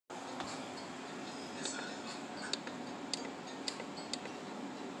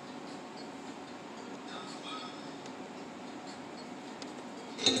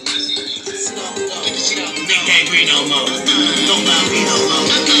Big can't breathe no more. Don't buy me no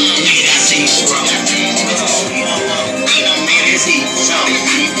more. Nigga got cheese bro. Nigga this heat so.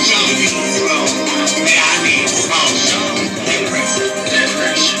 Nigga I need smoke. That pressure. That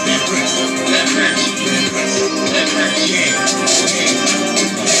pressure. That pressure. That pressure. That pressure. That pressure. Yeah. That pressure.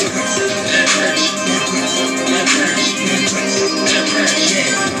 That pressure. That pressure. That pressure. That pressure.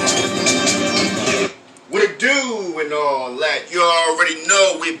 Yeah. What it do and all that? You already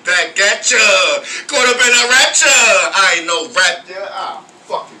know we back at ya. Caught up in a rapture. I ain't no rap ya. I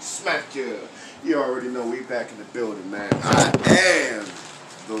fucking smack ya. You already know we back in the building, man. I am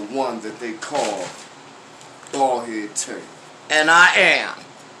the one that they call Baldhead Tank. And I am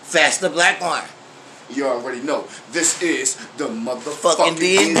Faster Black One. You already know. This is the motherfucking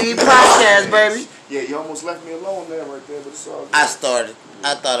D&D podcast, baby. Yeah, you almost left me alone there right there, but it's all good. I started.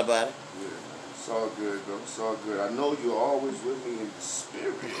 I thought about it. Yeah, it's all good, though. It's all good. I know you're always with me in the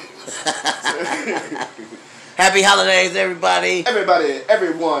spirit. Happy holidays, everybody.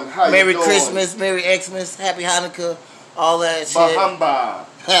 Everyone, how you doing? Merry Christmas, Merry Xmas, Happy Hanukkah, all that shit. Bahamba.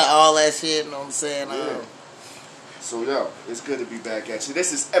 All that shit, you know what I'm saying? Yeah. So, yo, it's good to be back at you.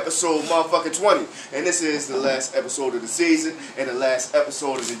 This is episode motherfucking 20. And this is the last episode of the season and the last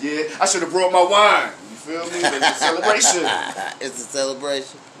episode of the year. I should have brought my wine. You feel me? It's a celebration. It's a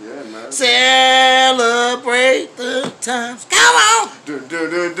celebration. Yeah, man. Celebrate the times. Come on!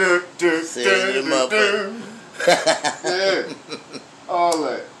 Say your motherfucker. Yeah. All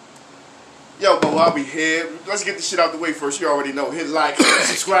that. Yo, but while we here, let's get this shit out the way first. You already know. Hit like,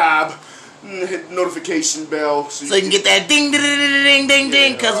 subscribe, hit the notification bell. So you can get that ding, ding, ding, ding,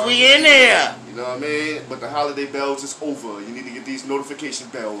 ding, because we in there. You know what I mean? But the holiday bells is over. You need to get these notification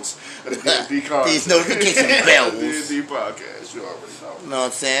bells. These notification bells. D&D podcast. You already know. Know what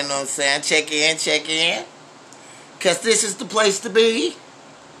I'm saying? Know what I'm saying? Check in. Because this is the place to be.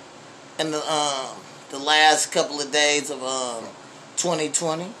 And the last couple of days of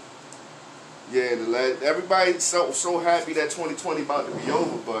 2020. Yeah, everybody's so happy that 2020 about to be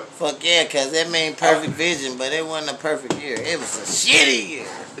over, but... Fuck yeah, because it mean perfect vision, but it wasn't a perfect year. It was a shitty year.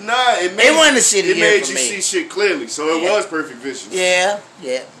 Nah, it wasn't a shitty year for me. It made you see shit clearly, so it was perfect vision. Yeah.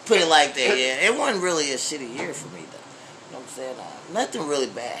 Put it like that, yeah. It wasn't really a shitty year for me, though. You know what I'm saying? Nothing really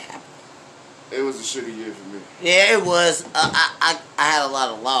bad happened. It was a shitty year for me. Yeah, it was. I had a lot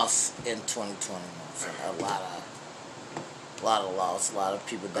of loss in 2020. You know what I'm saying? A lot of loss. A lot of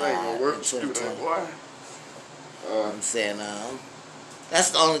people died in 2020. I'm saying, that's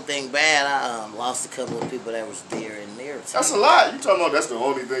the only thing bad. I lost a couple of people that was dear and near to me. That's a lot. You talking about that's the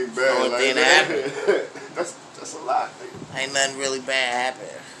only thing bad? The only thing that happened. that's a lot. Nigga. Ain't nothing really bad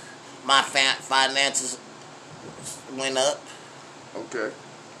happened. My finances went up. Okay.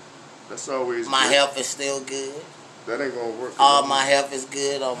 That's always my good. health is still good. That ain't gonna work. All my health is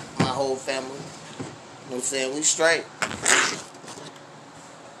good. My whole family. You know what I'm saying? We straight.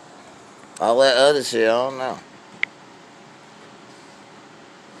 All that other shit, I don't know.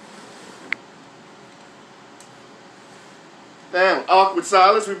 Damn, awkward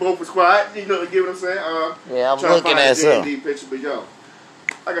silence. We both was quiet. You know, get what I'm saying? Yeah, I'm looking at something. Picture, but yo,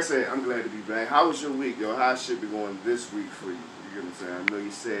 like I said, I'm glad to be back. How was your week, yo? How should be going this week for you? You know what I'm saying? I know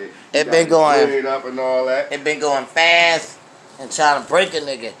you said it been going up and all that. It been going fast and trying to break a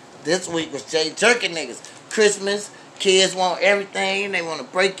nigga. This week was Jay Jerky niggas. Christmas, kids want everything. They want to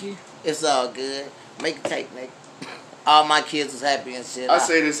break you. It's all good. Make a tape, nigga. All my kids was happy and shit. I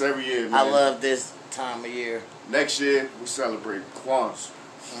say this every year, man. I love this time of year. Next year, we celebrate Kwanzaa.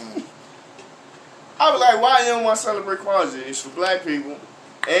 I was like, why you don't want to celebrate Kwanzaa? It's for black people.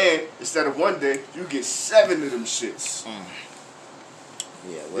 And instead of one day, you get 7 of them shits.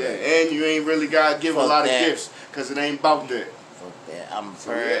 Yeah, and you ain't really got to give a lot of gifts because it ain't about that. Fuck that.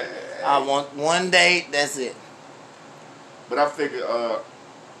 I want one day, that's it. But I figure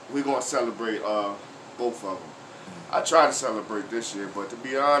we're going to celebrate both of them. I tried to celebrate this year, but to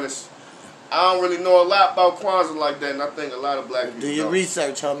be honest, I don't really know a lot about Kwanzaa like that, and I think a lot of black people do your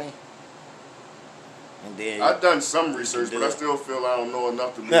research, homie. And then I've done some research, but I still feel I don't know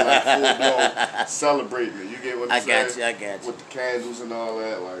enough to be like full-blown celebrating it. You get what I'm saying? I got you. With the candles and all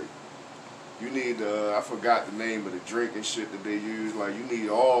that, like, you need, I forgot the name of the drink and shit that they use. Like, you need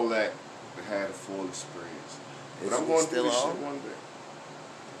all that to have a full experience. But I'm going to do this shit one day.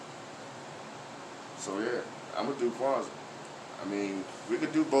 So, yeah, I'm going to do Kwanzaa. I mean, we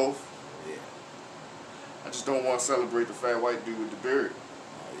could do both. Yeah. I just don't want to celebrate the fat white dude with the beard.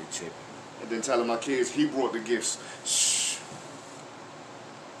 Oh, you tripping. And then telling my kids he brought the gifts. Shh.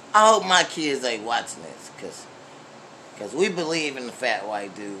 I hope my kids ain't watching this, cause we believe in the fat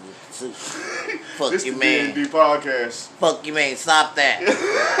white dude. Fuck this you, the man. D&D podcast. Fuck you, man. Stop that.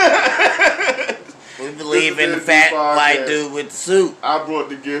 We believe in the fat white dude with the suit. I brought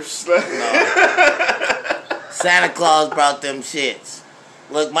the gifts. No. Santa Claus brought them shits.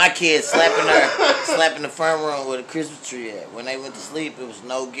 Look, my kids slapping the front room with a Christmas tree at. When they went to sleep, it was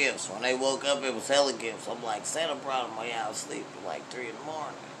no gifts. When they woke up, it was hella gifts. I'm like, Santa brought them while y'all was asleep at like 3 in the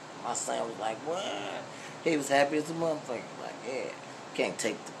morning. My son was like, what? He was happy as a motherfucker. Like, yeah, can't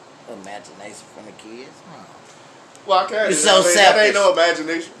take the imagination from the kids. No. Well, I can't. You so selfish. That ain't no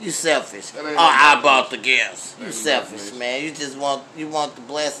imagination. You selfish. I bought the gifts. You selfish, man. You just want the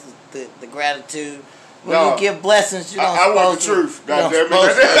blessings, the gratitude. When you give blessings, you don't. I want the truth. Goddamn it!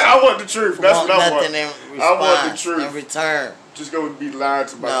 I want the truth. That's what I want. I want the truth in return. Just gonna be lying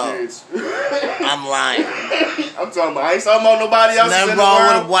to my kids. I'm lying. I'm talking about. I ain't talking about nobody else. Nothing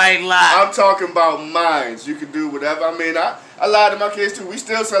wrong with a white lie. I'm talking about mines. You can do whatever. I mean, I lied to my kids too. We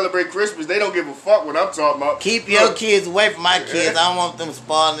still celebrate Christmas. They don't give a fuck what I'm talking about. Keep your kids away from my kids. I don't want them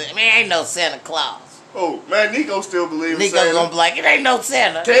spoiling. I mean, ain't no Santa Claus. Oh, man, Nico still believes in Santa. Nico gonna be like, it ain't no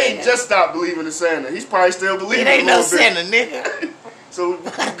Santa. They just stopped believing in Santa. He's probably still believing in it. Ain't no Santa, nigga. So,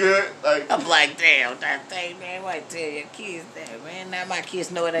 you good? Like, I'm like, damn, that thing, man. Why tell your kids that, man? Now my kids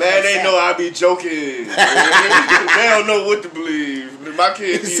know it ain't man, no they Santa. know I be joking. They don't know what to believe. My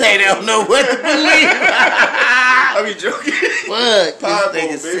kids say they don't know what to believe. I be joking. What? This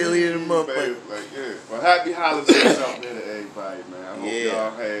nigga silly as a motherfucker. Like, yeah. Well, happy holidays out there to everybody, man. I hope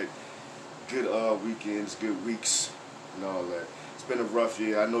y'all had good weekends, good weeks, and all that. It's been a rough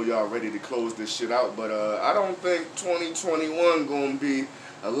year. I know y'all ready to close this shit out, but I don't think 2021 gonna be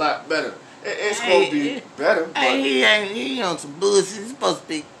a lot better. It's gonna be better. But he on some bullshit. He's supposed to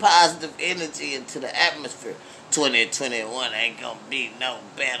be positive energy into the atmosphere. 2021 ain't gonna be no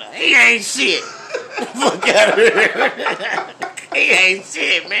better. He ain't shit. Fuck out of here. He ain't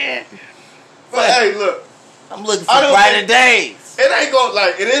shit, man. But hey, look. I'm looking for brighter days. It ain't gonna,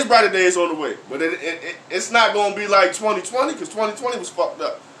 like, it is brighter days on the way, but it's not gonna be like 2020, because 2020 was fucked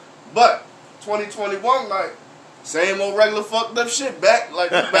up. But 2021, like, same old regular fucked up shit back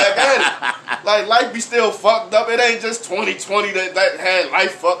at it. Like, life be still fucked up. It ain't just 2020 that had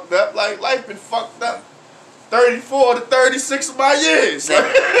life fucked up. Like, life been fucked up 34 to 36 of my years.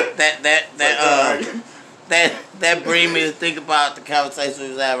 That bring me to think about the conversation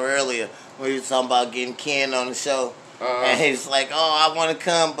we was having earlier, where you was talking about getting Ken on the show. And he's like, oh, I want to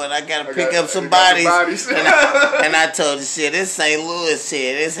come, but I got to pick up some bodies. And I told him, shit, it's St. Louis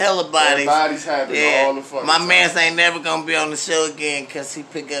shit. It's hella bodies. Bodies happen all the fucking My time. man ain't never going to be on the show again because he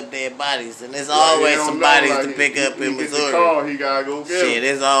pick up dead bodies. And there's always some bodies to pick up in Missouri. Call, he got to go get shit,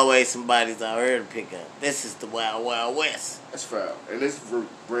 there's always some bodies out here to pick up. This is the Wild Wild West. That's foul. And this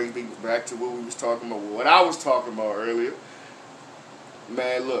brings me back to what we was talking about, what I was talking about earlier.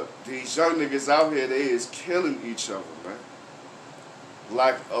 Man, look, these young niggas out here, they is killing each other, man.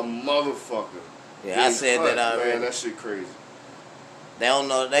 Like a motherfucker. Yeah, I said that already. Man, that shit crazy. They don't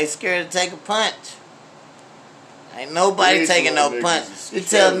know. They scared to take a punch. Ain't nobody taking no punch. You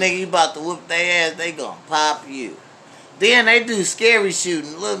tell nigga you about to whoop their ass, they gonna pop you. Then they do scary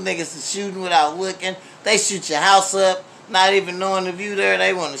shooting. Little niggas is shooting without looking. They shoot your house up, not even knowing if you there.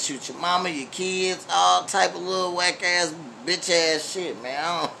 They want to shoot your mama, your kids, all type of little whack ass, bitch ass shit,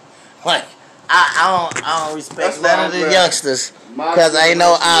 man. I don't respect none of the youngsters because ain't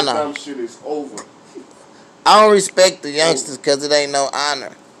no honor. Shit is over. I don't respect the youngsters because it ain't no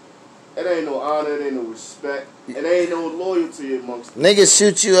honor. It ain't no honor, it ain't no respect, it ain't no loyalty amongst them. Niggas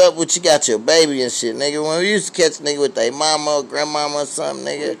shoot you up with you got your baby and shit, nigga. When we used to catch a nigga with their mama or grandmama or something,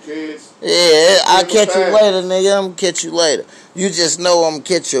 nigga. Kids. Yeah, I'll catch you later, nigga. I'm gonna catch you later. You just know I'm gonna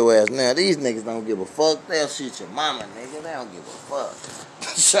catch your ass. Now, these niggas don't give a fuck. They'll shoot your mama, nigga. They don't give a fuck.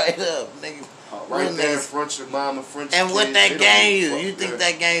 Straight up, nigga. Right there in front of your mama, front and what that gave you? You think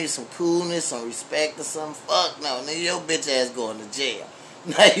that gave you some coolness, some respect or something? Fuck no, nigga. Your bitch ass going to jail.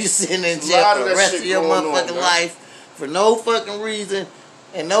 Now you sitting in jail for the rest of your motherfucking life for no fucking reason,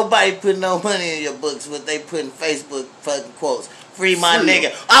 and nobody put no money in your books. What they put in Facebook fucking quotes. Free my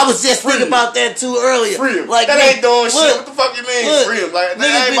nigga. I was just thinking about that too earlier. Free him. Like, that ain't doing shit. What the fuck you mean free him? Like,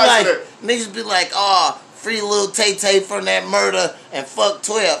 niggas be like, oh, free Lil Tay-Tay from that murder and fuck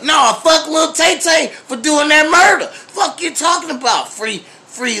 12. No, fuck Lil Tay-Tay for doing that murder. Fuck you talking about? Free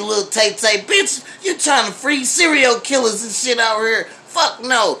Lil Tay-Tay. Bitch, you trying to free serial killers and shit out here. Fuck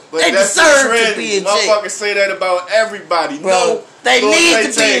no. But they deserve to be in jail. Motherfuckers say that about everybody. Bro, no, they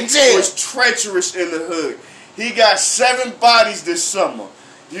need to be in jail. Was treacherous in the hood. He got 7 bodies this summer.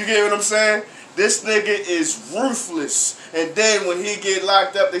 You get what I'm saying? This nigga is ruthless. And then when he get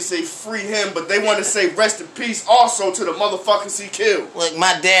locked up, they say free him, but they want to say rest in peace also to the motherfuckers he killed. Look,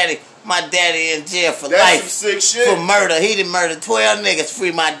 my daddy in jail for That's life. some sick shit. For murder. He done murdered 12 niggas.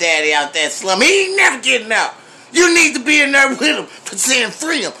 Free my daddy out that slum. He ain't never getting out. You need to be in there with him for saying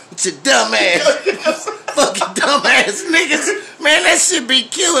free him with your dumb ass. Fucking dumb ass niggas. Man, that shit be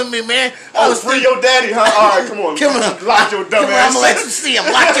killing me, man. Free your daddy, huh? Alright, come on. Come on. Lock your dumb ass. I'm gonna let you see him.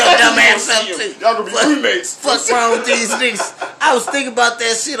 Lock your dumb ass up too. Y'all gonna be roommates. Fuck wrong with these niggas. I was thinking about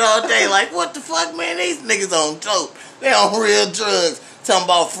that shit all day. Like, what the fuck, man? These niggas on dope. They on real drugs. Talking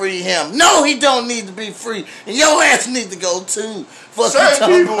about free him. No, he don't need to be free. And your ass need to go too. Certain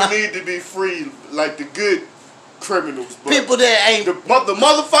people need to be free, like the good criminals. But people that ain't the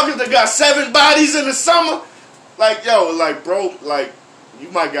motherfuckers that got 7 bodies in the summer. Like, yo, like, bro, like, you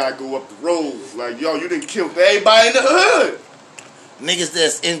might gotta go up the road. Like, yo, you done killed everybody in the hood. Niggas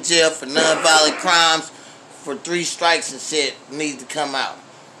that's in jail for non-violent crimes for 3 strikes and shit need to come out.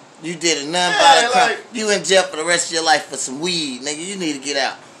 You did a non-violent crime. You in jail for the rest of your life for some weed, nigga. You need to get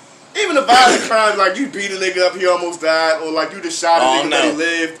out. Even the violent crimes, like you beat a nigga up, he almost died, or like you just shot a nigga that he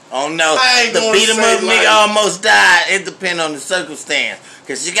lived. Oh no, I ain't the gonna beat him say up nigga almost died. It depends on the circumstance.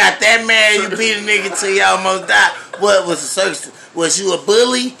 Cause you got that mad, you beat a nigga till you almost died. What was the circumstance? Was you a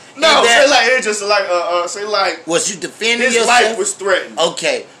bully? No, say like it just like say like. Was you defending his yourself? His life was threatened.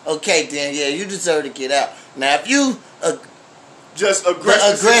 Okay, then yeah, you deserve to get out. Now if you just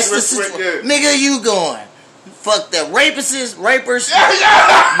aggressive situation, nigga, you going. Fuck that. Rapers. Rapers. Yeah,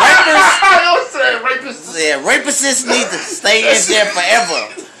 rapists need to stay in there forever.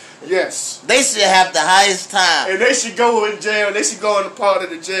 Yes. They should have the highest time. And they should go in jail. They should go in the part of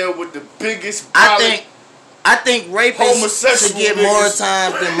the jail with the biggest I think rapists should get more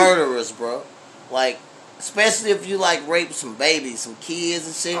time than murderers, bro. Like, especially if you like rape some babies, some kids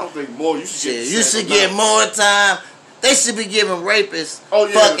and shit. I don't think more. You should get more time. They should be giving rapists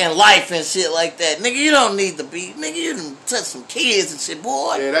fucking life and shit like that. Nigga, you don't need to be. Nigga, you done touch some kids and shit,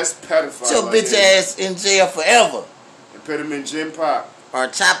 boy. Yeah, that's pedophile. Put your bitch ass in jail forever. And put him in gym pop. Or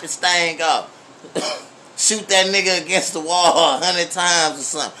chop his thing off. Shoot that nigga against the wall 100 times or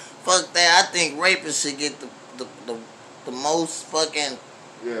something. Fuck that. I think rapists should get the most fucking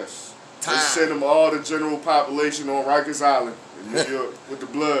time. They send them all the general population on Rikers Island. With the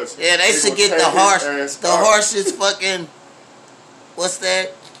Bloods. Yeah, they should get the harshest fucking, what's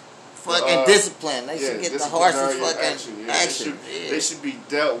that? Fucking discipline. They should get the harshest fucking action. They should be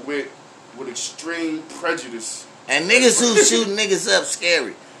dealt with extreme prejudice. And niggas who shoot niggas up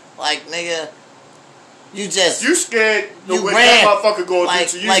scary. Like, nigga, you scared the way that motherfucker going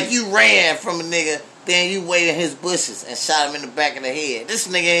to you. Like you ran from a nigga. Then you waited in his bushes and shot him in the back of the head. This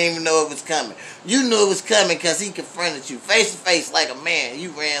nigga didn't even know it was coming. You knew it was coming because he confronted you face to face like a man. You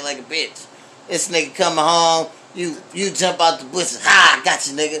ran like a bitch. This nigga coming home, you jump out the bushes. Ha, I got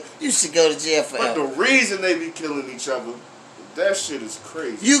you, nigga. You should go to jail forever. But the reason they be killing each other, that shit is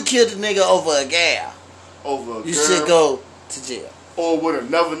crazy. You killed a nigga over a gal. Over a girl. You should go to jail. Or what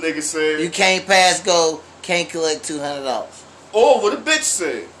another nigga said. You can't pass go, can't collect $200. Or what a bitch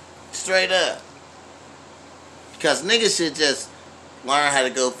said. Straight up. Because niggas should just learn how to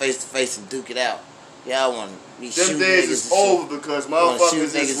go face to face and duke it out. Y'all want to be shooting niggas. Them days is over because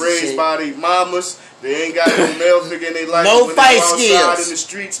motherfuckers is raised by their mamas. They ain't got no male figure in their life. No when fight they outside skills. In the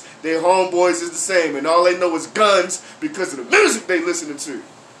streets, their homeboys is the same. And all they know is guns because of the music they listening to.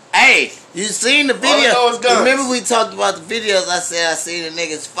 Hey, you seen the video? All I know is guns. Remember we talked about the videos? I said I seen the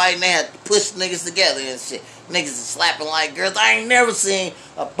niggas fighting. They had to push niggas together and shit. Niggas is slapping like girls. I ain't never seen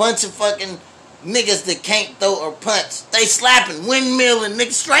a bunch of fucking niggas that can't throw or punch. They slapping, windmilling,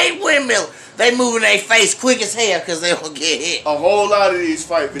 niggas straight windmill. They moving their face quick as hell because they don't get hit. A whole lot of these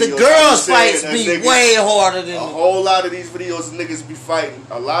fight videos. The girls' fights be niggas, way harder than... A whole lot of these videos niggas be fighting.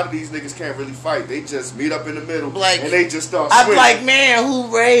 A lot of these niggas can't really fight. They just meet up in the middle and they just start swinging. I'm like, man, who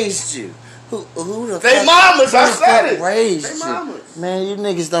raised you? Who the they fuck? Mamas, I said it. Raised they you? Mamas. Man, you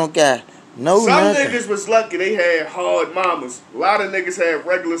niggas don't got... No, some niggas was lucky they had hard mamas. A lot of niggas had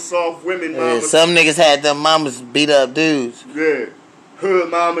regular soft women mamas. Some niggas had them mamas beat up dudes. Yeah. Hood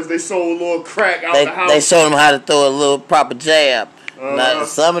mamas, they sold a little crack out the house. They showed them how to throw a little proper jab. Now,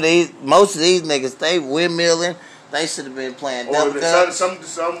 most of these niggas, they windmilling. They should have been playing double dutch.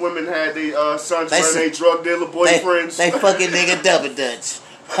 Some women had their sons running their drug dealer boyfriends. They fucking nigga double dutch.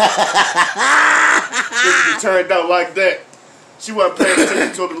 It turned out like that. She wasn't paying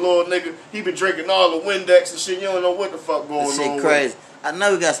attention to the little nigga. He been drinking all the Windex and shit. You don't know what the fuck going on. That shit crazy. I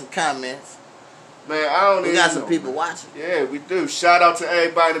know we got some comments. Man, I don't even We got some know, people man. watching. Yeah, we do. Shout out to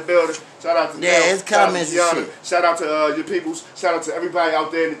everybody in the building. Shout out to it's comments and shit. Shout out to your peoples. Shout out to everybody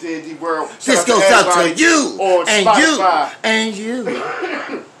out there in the D&D world. This goes out to you on and Spotify. you and you.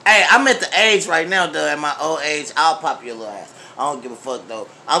 Hey, I'm at the age right now, though. At my old age, I'll pop your little ass. I don't give a fuck though.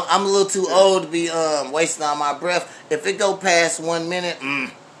 I'm a little too old to be wasting all my breath. If it go past 1 minute,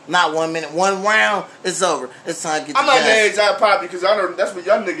 not 1 minute, one round, it's over. It's time to get. I'm at the age I pop because I know that's what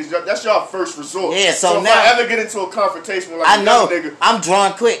young niggas. That's y'all first resort. Yeah. So if now I ever get into a confrontation with like I know a young nigga, I'm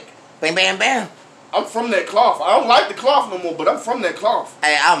drawing quick. Bam, bam, bam. I'm from that cloth. I don't like the cloth no more, but I'm from that cloth.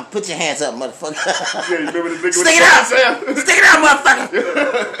 Hey, I'm put your hands up, motherfucker. Yeah, you remember the nigga Stick it out! Stick it out,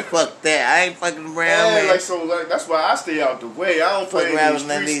 motherfucker! Fuck that. I ain't fucking around, man. Like that's why I stay out the way. I don't play in these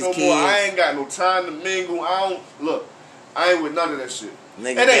streets no more. I ain't got no time to mingle. I ain't with none of that shit.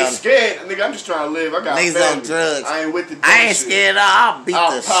 Nigga, it ain't scared, nigga. I'm just trying to live. I got niggas family. on drugs. I ain't with the I ain't shit. scared at all. I'll beat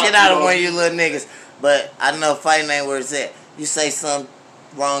the shit out of you, one of you little niggas. But I know fighting ain't where it's at. You say something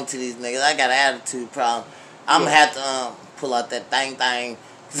wrong to these niggas, I got an attitude problem. I'm gonna have to pull out that thing.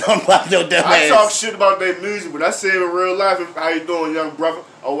 Something about your dumb ass. I talk shit about their music, but I say in real life, how you doing, young brother?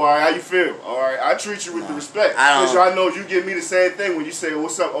 Oh, all right, how you feel? All right, I treat you with the respect. Because I know you give me the same thing when you say,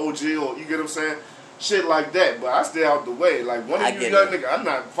 what's up, OG, or you get what I'm saying? Shit like that, but I stay out the way. Like, one of you young niggas, I'm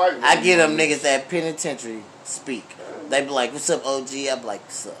not fighting. I get them niggas that penitentiary speak. They be like, what's up, OG? I be like,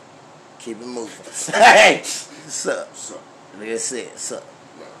 what's up? Keep it moving. Hey, what's up? What's up? Nigga said, what's up?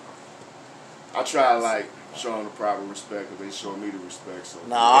 I try, like, show them the proper respect because they show me the respect. So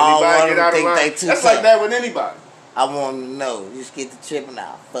no, I don't want them to think they too that's tough. like that with anybody. I want them to know. You just get the tripping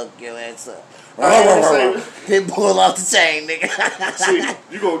out. Fuck your ass up. Pitbull off the chain, nigga. See,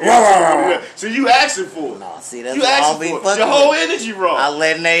 you gonna get so you asking for it. No, see, that's you asking for it. Your whole energy wrong. I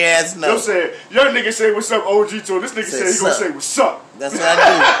letting their ass know. You know what I'm saying? Young nigga say what's up, OG to him. This nigga say he gonna say what's up. That's what I do.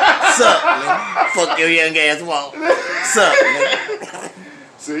 What's up, nigga? Fuck your young ass won't. What's up, nigga?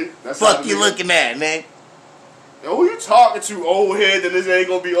 See? That's fuck you looking at, nigga. Who you talking to, old head? Then this ain't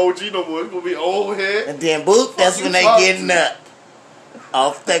gonna be OG no more. It's gonna be old head. And then boop, that's when they getting up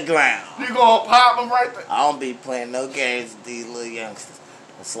off the ground. You gonna pop them right there? I don't be playing no games with these little youngsters.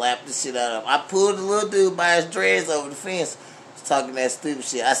 I slap the shit out of them. I pulled the little dude by his dreads over the fence. He was talking that stupid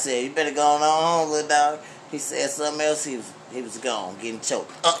shit. I said, "You better go on home, little dog." He said something else. He was gone, getting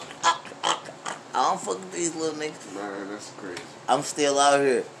choked. I don't fuck with these little niggas. Man, that's crazy. I'm still out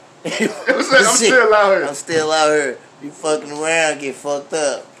here. I'm still out here. You fucking around, get fucked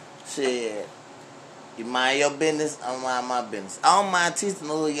up. Shit. You mind your business, I mind my business. I don't mind teaching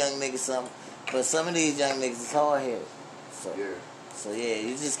the little young niggas something, but some of these young niggas is hard headed. So yeah,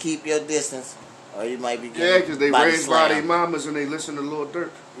 you just keep your distance, or you might be getting because they raised by their mamas and they listen to Lil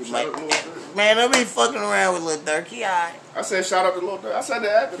Durk. Man, don't be fucking around with Lil Durk. He alright. I said shout out to Lil Durk. I said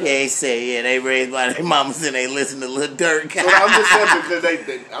that after that. Yeah, he said they raised by their mamas and they listen to Lil Durk. So I'm just saying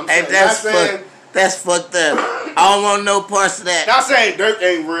because I'm saying, that's fucked up. I don't want no parts of that. Not saying Durk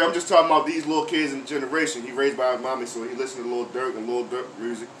ain't real. I'm just talking about these little kids in the generation. He raised by his mommy, so he listened to Lil Durk and Lil Durk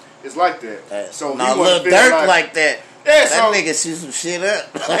music. It's like that. So no, Lil Durk like that. Yeah, that nigga shoot some shit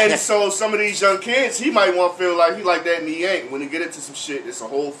up. And so some of these young kids, he might want to feel like he like that and he ain't. When he get into some shit, it's a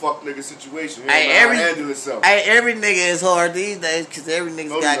whole fuck nigga situation. He don't know how to handle himself. Every nigga is hard these days because every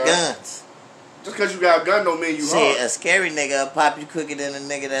nigga's got guns. Just because you got a gun don't mean you hard. A scary nigga will pop you quicker than a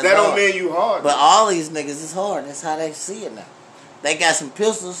nigga that's that hard. Don't mean you hard. But all these niggas is hard. That's how they see it now. They got some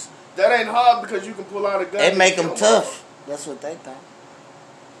pistols. That ain't hard because you can pull out a gun. It make them tough. That's what they think.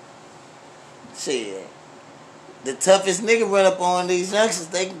 Shit. The toughest nigga run up on these youngsters,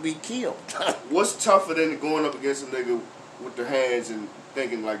 they can be killed. What's tougher than going up against a nigga with their hands and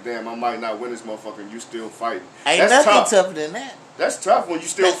thinking like, damn, I might not win this motherfucker and you still fighting? Ain't nothing tougher than that. That's tough when you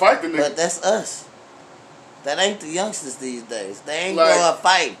still fight the nigga. But that's us. That ain't the youngsters these days. They ain't like, go out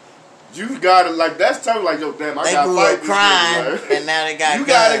fighting. You gotta, like, that's tough. Like, yo, damn, I gotta fight this crying, nigga. and now they got you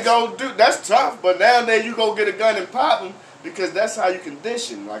guns. Gotta go do, that's tough. But nowadays you go get a gun and pop them. Because that's how you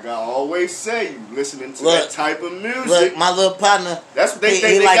condition. Like I always say, you listening to that type of music. Look, my little partner, that's what they think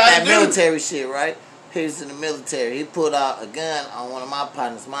he they like gotta that do. military shit, right? He was in the military. He pulled out a gun on one of my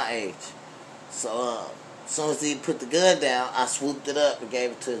partners my age. So as soon as he put the gun down, I swooped it up and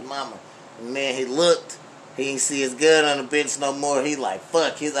gave it to his mama. And then he looked. He didn't see his gun on the bench no more. He like,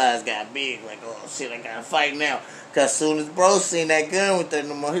 fuck, his eyes got big. Like, oh shit, I gotta fight now. Cause soon as bro seen that gun with that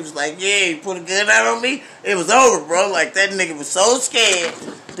no more, he was like, yeah, you put a gun out on me? It was over, bro. Like, that nigga was so scared.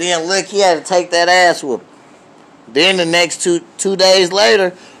 Then look, he had to take that ass whoop. Then the next two days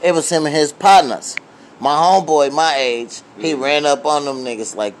later, it was him and his partners. My homeboy, my age, he ran up on them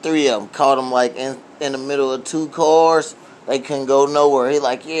niggas, like 3 of them. Caught them like in the middle of 2 cars. They couldn't go nowhere. He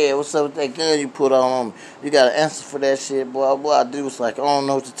like, yeah, what's up with that gun you put on me? You got an answer for that shit, blah, blah. Dude was like, I don't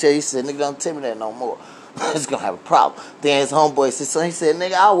know what to tell you. He said, nigga, don't tell me that no more. It's going to have a problem. Then his homeboy said, so he said,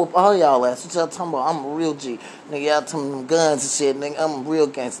 nigga, I'll whoop all y'all ass. What y'all talking about? I'm a real G. Nigga, y'all talking them guns and shit, nigga. I'm a real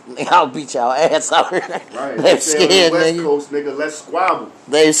gangster. Nigga, I'll beat y'all ass out here. Right. They scared, West nigga. Coast, nigga, let's squabble.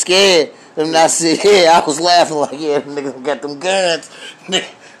 They scared. And I said, yeah, I was laughing like, yeah, niggas got them guns. Nigga,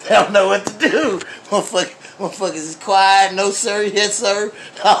 they don't know what to do. Motherfuckers is quiet, no sir, yes sir,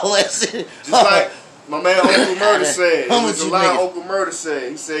 all that shit. Just like my man Uncle Murder said. How It was much a you lie niggas? Uncle Murder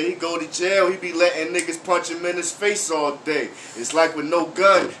said. He said he go to jail, he be letting niggas punch him in his face all day. It's like with no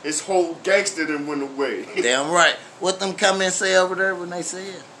gun, his whole gangster done went away. Damn right. What them comments say over there when they say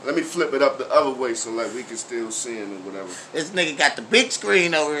it? Let me flip it up the other way so like we can still see him or whatever. This nigga got the big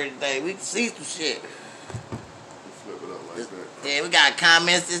screen over here today. We can see some shit. Flip it up like that. Yeah, we got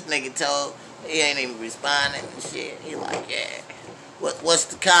comments. This nigga told he ain't even responding and shit. He like, yeah. What's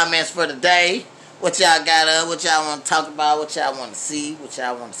the comments for the day? What y'all got up? What y'all want to talk about? What y'all want to see? What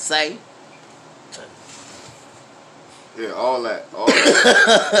y'all want to say? Yeah, all that. All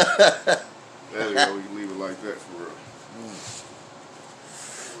that. There you go. You leave it like that for real.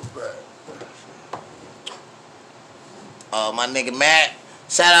 My nigga Matt.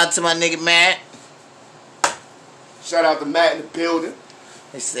 Shout out to my nigga Matt. Shout out to Matt in the building.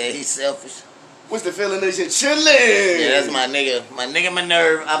 He said he's selfish. What's the feeling is you chilling? Yeah, that's my nigga. My nigga, my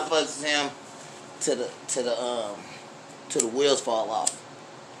nerve. I fucks with him till the wheels fall off.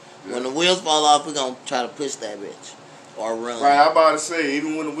 Yeah. When the wheels fall off, we gonna try to push that bitch or run. Right, I'm about to say,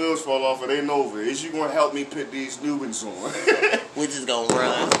 even when the wheels fall off, it ain't over. Is you gonna help me put these new ones on? We just gonna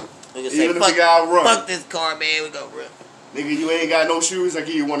run. We gonna Even say, if we gotta run. fuck this car, man. We gonna run. Nigga, you ain't got no shoes, I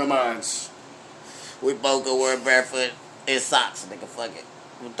give you one of mine. We both gonna wear barefoot and socks, nigga. Fuck it.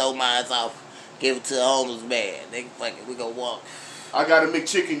 We throw mine off. Give it to the homeless man. Nigga, fuck it. We gonna walk. I got a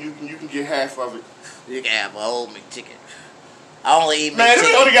McChicken, you can get half of it. You can have a whole McChicken. I only eat Man,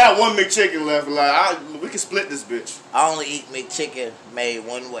 we only McChicken. got one McChicken left. Like, we can split this bitch. I only eat McChicken made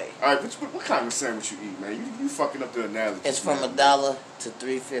one way. Alright, what kind of sandwich you eat, man? You fucking up the analogy. It's from man. $1 to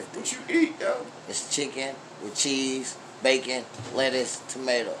 $3.50. What you eat, yo? It's chicken with cheese, bacon, lettuce,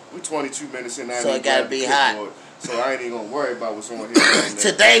 tomato. We 22 minutes in. So it gotta be hot. So I ain't even gonna worry about what's on here.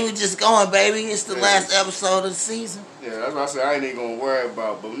 Today we just going, baby. It's the Yeah. last episode of the season. Yeah, that's what I said. I ain't even gonna worry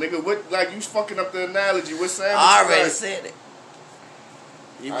about. But nigga, what? Like you fucking up the analogy. What sandwich? I already like? said it.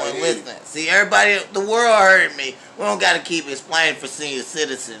 You I weren't hear listening. See, everybody, the world heard me. We don't gotta keep explaining for senior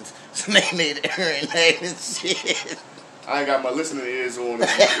citizens. So they need to hearing aid and shit. I ain't got my listening ears on.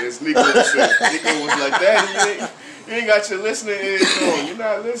 As Nico said. Nico was like, Daddy, you ain't got your listening ears on. You're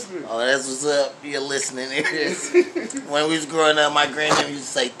not listening. Oh, that's what's up. You're listening ears. When we was growing up, my granddad used to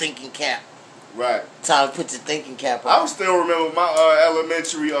say thinking cap. Right. Time to put your thinking cap on. I still remember my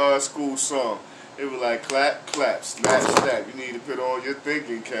elementary school song. It was like clap, clap, snap, snap. You need to put on your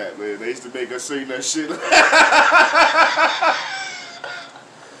thinking cap, man. They used to make us sing that shit.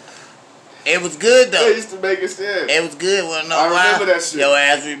 It was good, though. They used to make us sing. It was good. Wanna know I why? remember that shit. Your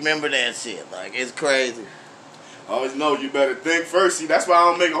ass remember that shit. Like, it's crazy. I always know you better think first. See, that's why I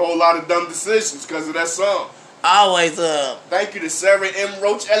don't make a whole lot of dumb decisions because of that song. Always, Thank you to Sarah M.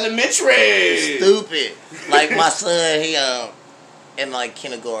 Roach Elementary. stupid. Like, my son, he, in, like,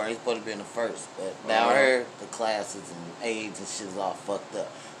 kindergarten, he's supposed to be in the first. But down here, the classes and aides and shit is all fucked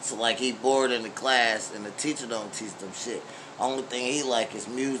up. So, like, he bored in the class, and the teacher don't teach them shit. Only thing he like is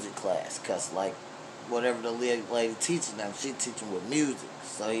music class. Because, like, whatever the lady teaching them, she teaching with music.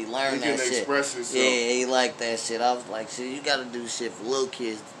 So he learned that shit. Express himself. Yeah, he liked that shit. I was like, shit, you gotta do shit for little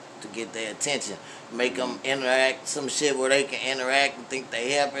kids to get their attention. Make them interact, some shit where they can interact and think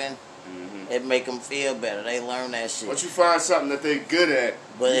they helping. It make them feel better. They learn that shit. Once you find something that they good at,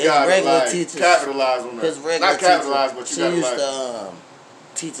 But you his gotta regular like, teachers, capitalize on that. his regular Not capitalize, teacher, but you she gotta used like. to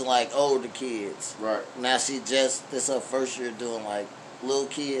teaching like older kids. Right. Now this her first year doing like little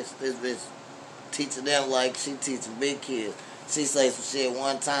kids. This bitch teaching them like she teaching big kids. She say some shit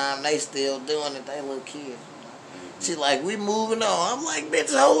one time, they still doing it, they little kids. She like, we moving on. I'm like,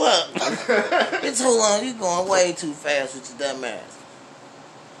 bitch, hold up. Bitch, hold on, you going way too fast with your dumb ass.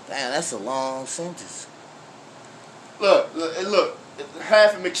 Damn, that's a long sentence. Look,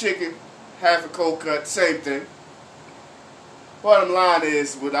 half a McChicken, half a cold cut, same thing. Bottom line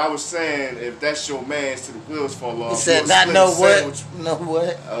is, what I was saying, if that's your man's till the wheels fall off. He said, you'll not split no a what? sandwich. No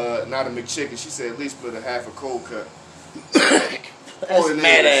what? Not a McChicken. She said at least split a half a cold cut. That's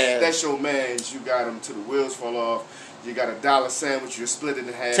mad ass. That's your man's. You got him till the wheels fall off. You got $1 sandwich. You split it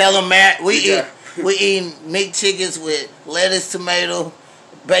in half. Tell him, Matt, we You eating McChickens with lettuce, tomato,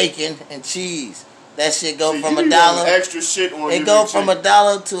 bacon, and cheese. That shit go See, from you be $1. wanting extra shit on It your go McChicken. from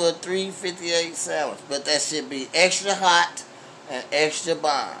 $1 to a $3.58 sandwich, but that shit be extra hot and extra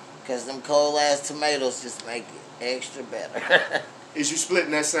bomb. Cause them cold ass tomatoes just make it extra better. Is you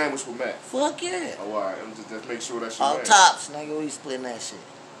splitting that sandwich with Mac? Fuck yeah. Oh, alright. I'm just make sure that's your All man. tops, nigga, we splitting that shit.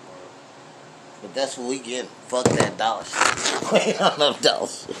 But that's what we getting. Fuck that dollar shit. We ain't got no dollar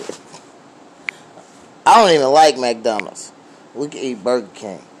shit. I don't even like McDonald's. We can eat Burger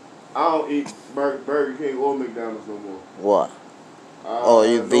King. I don't eat Burger King or McDonald's no more. What? Oh,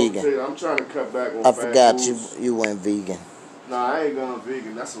 you vegan. Shit, I'm trying to cut back on I fast forgot foods. you went vegan. Nah, I ain't going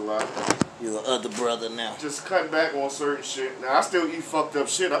vegan. That's a lot. You a other brother now. Just cutting back on certain shit. Now, I still eat fucked up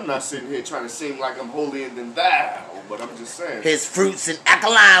shit. I'm not sitting here trying to seem like I'm holier than thou, but I'm just saying. His fruits and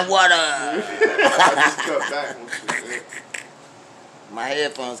alkaline water. I just cut back on shit, man. My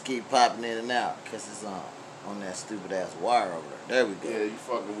headphones keep popping in and out because it's on that stupid ass wire over there. There we go. Yeah, you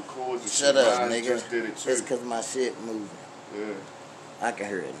fucking with cords and Shut shit. up, Mine nigga. just did it too. It's because my shit moving. Yeah. I can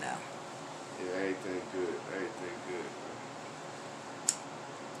hear it now. Yeah, everything good. Everything good.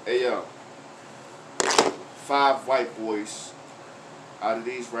 Hey, yo. 5 white boys. Out of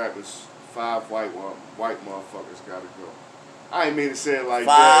these rappers, 5 white motherfuckers gotta go. I ain't mean to say it like 5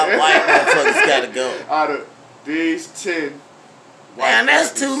 that. white motherfuckers gotta go. Out of these 10 white Man, that's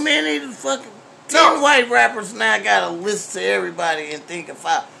rappers. too many. The fucking 10 white rappers now gotta listen to everybody and think of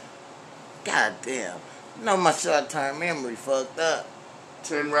 5. God damn. You know my short-term memory fucked up.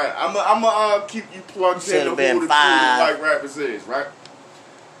 10 rap. I'ma keep you plugged in to who been the 5. white rappers is, right?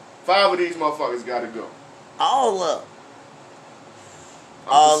 5 of these motherfuckers gotta go. All up.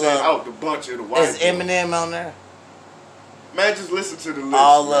 I'm just saying out the bunch of the white Is boys. Eminem on there? Man, just listen to the list.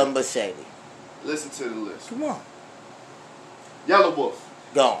 All man. of them but Shady. Listen to the list. Come on. Yellow Wolf.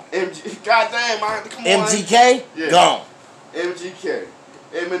 Gone. Goddamn, man, come on. MGK? Yeah. Gone. MGK.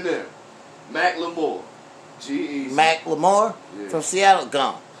 Eminem. Mac Lamore. G-Eazy. Mac Lamore Yeah. from Seattle?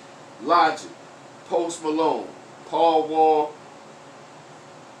 Gone. Logic. Post Malone. Paul Wall.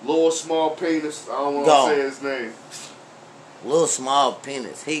 Lil Small Penis. I don't want Gone. to say his name. Lil Small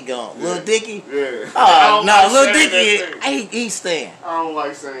Penis. He gone. Yeah. Lil Dickey? Yeah. Oh, no. like Lil saying Dickey, that thing. he's staying. I don't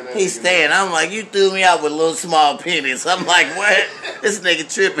like saying that. He's nigga staying. I'm like, you threw me out with Lil Small Penis. I'm like, what? This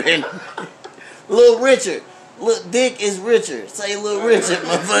nigga tripping. Lil Richard. Lil Dick is Richard. Say Lil Richard,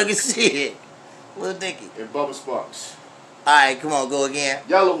 motherfucking shit. Lil Dickey. name. And Bubba Sparks. Alright, come on, go again.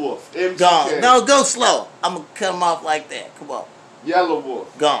 Yellow Wolf. MGK. Gone. No, go slow. I'm gonna cut him off like that. Come on. Yellow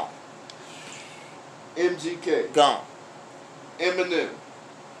Wolf. Gone. MGK. Gone. Eminem.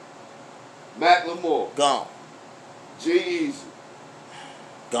 Mac Lamore. Gone. G-Eazy.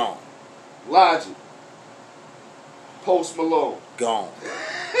 Gone. Logic. Post Malone. Gone.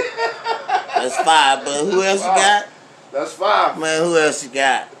 That's 5, but who else you got? That's 5. Man, who else you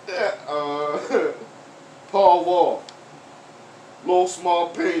got? Paul Wall. Lil Small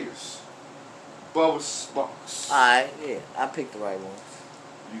Penis. Bubba Sparks. Alright, yeah. I picked the right ones.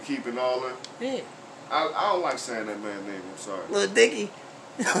 You keeping all that? Yeah. I don't like saying that man's name. I'm sorry. Lil Dicky.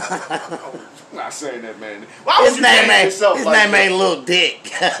 I'm not saying that man. Why would His you name name ain't yourself his like name that? ain't Lil Dick.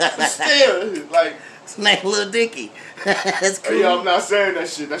 Still, like, His name Lil Dicky. That's cool. yeah, I'm not saying that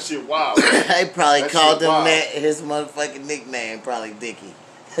shit. That shit wild. They probably That called shit him wild. that his motherfucking nickname, probably Dicky.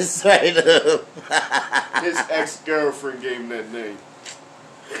 Straight up. His ex-girlfriend gave him that name.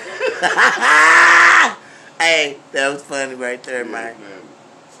 Hey, that was funny right there, Yeah, man.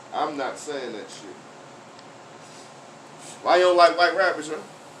 I'm not saying that shit. Why you don't like white rappers, huh?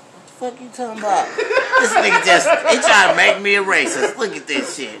 What the fuck you talking about? This nigga just, he trying to make me a racist. Look at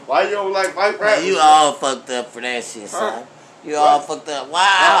this shit. Why you don't like white Man, rappers? you all fucked up for that shit, son. Huh? You all fucked up.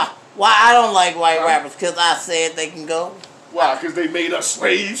 Why I don't like white rappers? Because I said they can go? Why? Because they made us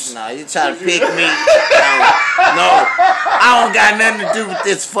slaves? No, you trying to pick me. No, I don't got nothing to do with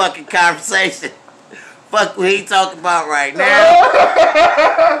this fucking conversation. Fuck what he talking about right now.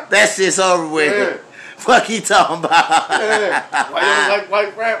 That shit's over with. Yeah. Fuck he talking about. Yeah. Why you don't like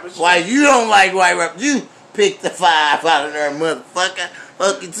white rappers? Why you don't like white rappers? You picked the 5 out of there, motherfucker.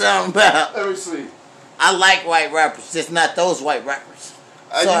 Fuck you talking about. Let me see. I like white rappers, just not those white rappers.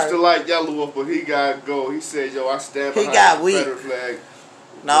 I Sorry. used to like Yellow Wolf, but he got to go. He said, yo, I stand He behind got the weak. Confederate flag.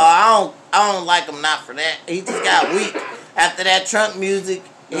 No, I don't like him not for that. He just got weak. After that trunk music,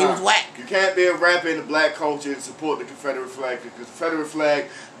 he was whack. You can't be a rapper in the black culture and support the Confederate flag because the Confederate flag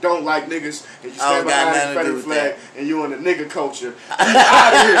don't like niggas and you stand behind the Confederate flag and you in the nigga culture. You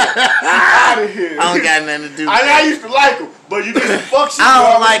out of here. You out of here. I don't got nothing to do with I that. used to like him, but you did some fuck shit. I don't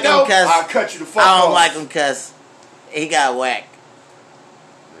you already like him know, 'cause I'll cut you the fuck off. I don't like him because he got whack.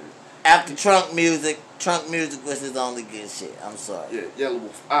 After trunk music was his only good shit. I'm sorry. Yeah, Yellow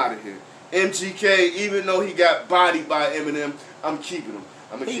Wolf out of here. MGK, even though he got bodied by Eminem, I'm keeping him.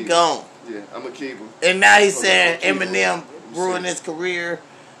 He gone. Yeah, I'm gonna keep him. And now he's saying Eminem ruined his career.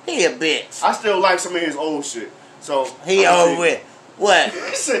 He a bitch. I still like some of his old shit. So he over with. What?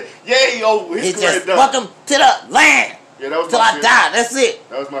 Yeah, he over with. His he career just done. fuck him to the land. Yeah, that was till my I shit. die. That's it.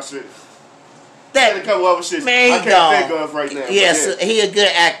 That was my shit. That and a couple other shit man, I can't think of right now. Yes, yeah. He a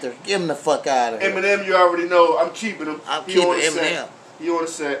good actor. Get him the fuck out of here. Eminem, you already know. I'm keeping him. I'm keeping Eminem. Set. He on the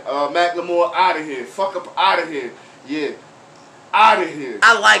set. Macklemore out of here. Fuck up out of here. Yeah. Out of here.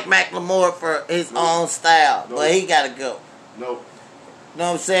 I like Macklemore for his own style, but he gotta go. Nope. Know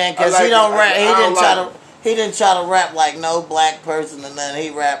what I'm saying? Because he don't rap. He didn't try to rap like no black person or nothing. He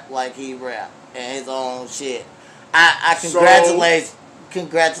rapped like he rap and his own shit. I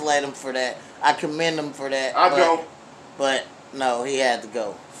congratulate him for that. I commend him for that. I don't. But no, he had to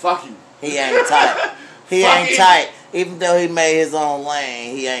go. Fuck you. He ain't tight. He ain't tight. Even though he made his own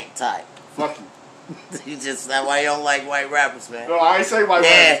lane, he ain't tight. Fuck you. You just why you don't like white rappers, man? No, I ain't say white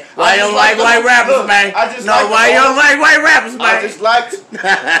rappers. Yeah, why you don't like white rappers, man? Why you don't like white rappers, man? I just liked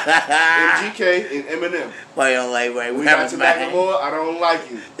MGK and Eminem. Why you don't like white rappers, man? We got to Macklemore, I don't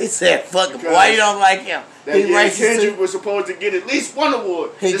like you. He said, fuck him. Why you don't like him? That Kendrick was supposed to get at least one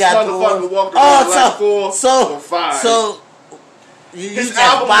award. He this got motherfucker walked around like 4 or 5. So, you just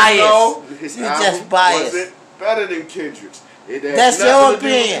album biased. His you album just biased. wasn't better than Kendrick's. That's your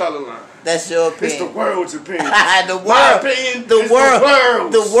opinion. That's your opinion. It's the world's opinion. The world. My opinion. The world.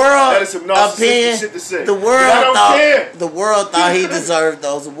 That is some narcissistic shit to say. The world thought he deserved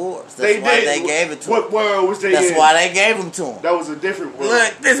those awards. That's why they gave it to him. What world was they in? That's why they gave him to him. That was a different world.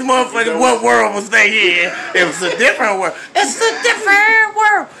 Look, this motherfucker. What world was they in? It was a different world. It's a different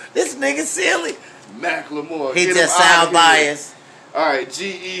world. This nigga silly. Macklemore. He just sound biased. All right,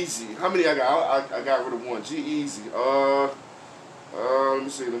 G-Eazy. How many I got? I got rid of one. G-Eazy. Let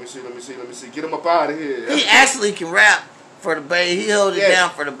me see. Get him up out of here. He actually can rap for the Bay. He held it down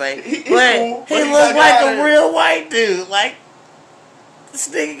for the Bay. He cool, he looks like a real white dude. Like, this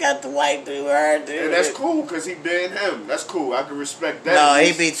nigga got the white dude hair, dude. And that's cool, because he been him. That's cool. I can respect that. No,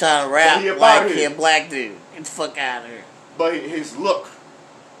 he be trying to rap like he a black dude. Get the fuck out of here. But his look.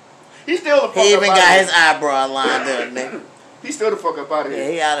 He's still the fuck up out of here. here. He even got his eyebrow lined up, nigga. He's still the fuck up out of here.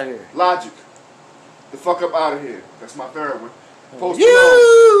 Yeah, he out of here. Logic. The fuck up out of here. That's my third one. Post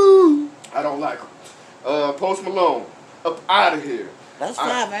Malone. I don't like him. Post Malone. Up out of here. That's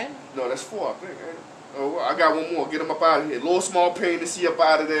 5, man. No, that's 4, I think. Oh, I got one more. Get him up out of here. Little Small Pain to see up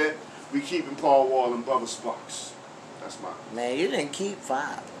out of there. We keeping Paul Wall and Bubba Sparks. That's my. Man, you didn't keep 5.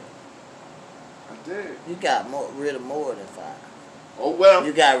 I did. You got rid of more than 5. Oh well.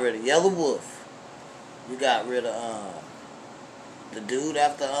 You got rid of Yellow Wolf. You got rid of the dude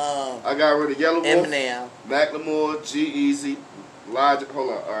after I got rid of Yellow Wolf, Eminem, Macklemore, G-Eazy, Logic. Hold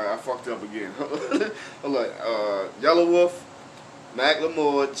on, all right, I fucked up again. Hold on, Yellow Wolf,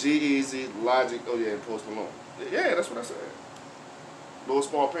 Macklemore, G-Eazy, Logic. Oh yeah, and Post Malone. Yeah, that's what I said. Little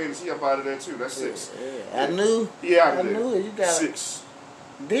Small Pain, he up out of there too. That's 6. Yeah. I knew. He out of there. I knew it. You got 6.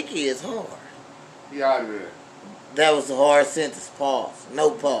 Dickey is hard. He out of there. That was a hard sentence. Pause.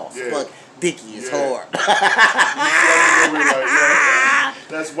 No pause. Yeah. Fuck. Dickey is hard.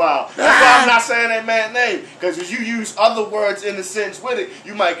 That's wild. That's why I'm not saying that man's name. Because if you use other words in the sentence with it,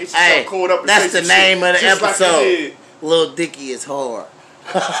 you might get yourself caught up in that's the name of the episode. Like Lil Dickey is hard.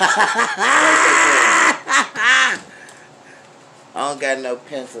 I don't got no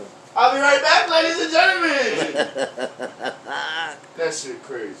pencil. I'll be right back, ladies and gentlemen. That shit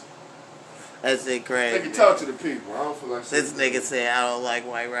crazy. That's it crazy. Nigga, talk to the people. I don't feel like this nigga said I don't like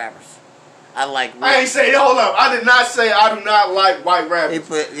white rappers. I like rap. I ain't say, hold up. I did not say I do not like white rappers.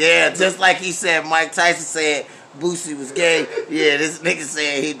 Just like he said, Mike Tyson said Boosie was gay. Yeah, this nigga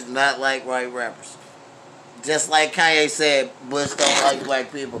said he did not like white rappers. Just like Kanye said Bush don't like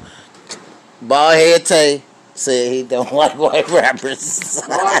black people. Baldhead Tay said he don't like white rappers.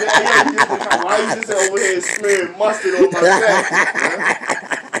 Why you just over here smearing mustard on my jacket?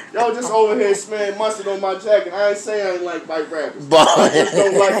 Y'all just over here smearing mustard on my jacket. I ain't saying I ain't like white rappers. I just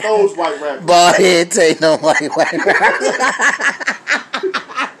don't like those white rappers. Baldhead Tay don't like white rappers. I'm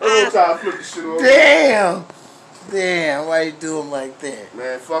gonna try to flip the shit over. Damn, why you do them like that?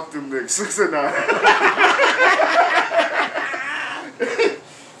 Man, fuck them niggas. 6 or 9.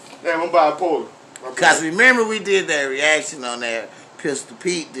 Damn, I'm bipolar. Because remember we did that reaction on that Pistol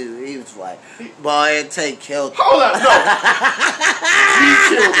Pete dude. He was like, Baldhead Tay killed him. Hold up, no. We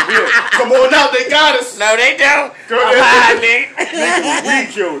killed him, yeah. Come on now, they got us. No, they don't. We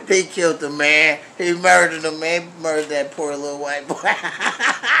killed him. He killed the man. He murdered him, man. He murdered that poor little white boy.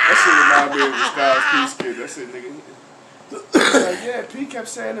 That shit remind me of the Styles Peace kid. That shit, nigga. Like, yeah, P kept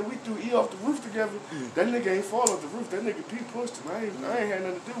saying that we threw E off the roof together. That nigga ain't fall off the roof. That nigga P pushed him. I ain't had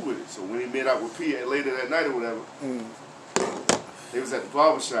nothing to do with it. So when he met up with P later that night or whatever, they was at the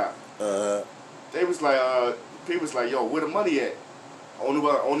barbershop. They was like, P was like, yo, where the money at?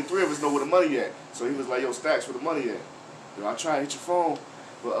 Only three of us know where the money at. So he was like, yo, Stacks, where the money at? Yo, I tried to hit your phone,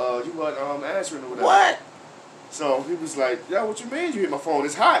 but you wasn't answering or whatever. What? So he was like, yo, what you mean you hit my phone?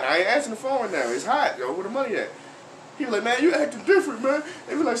 It's hot. I ain't answering the phone right now. It's hot. Yo, where the money at? He was like, man, you acting different, man.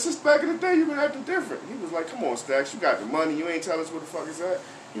 They was like, since back in the day, you been acting different. He was like, come on, Stacks, you got the money. You ain't tell us where the fuck it's at.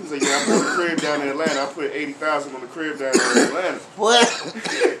 He was like, yeah, I put the crib down in Atlanta. I put $80,000 on the crib down in Atlanta. What?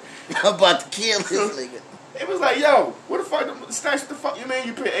 I'm about to kill this nigga. It was like, yo, what the fuck, Stacks, what the fuck you mean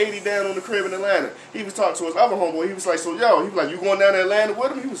you put 80 down on the crib in Atlanta? He was talking to his other homeboy. He was like, so, yo, he was like, you going down to Atlanta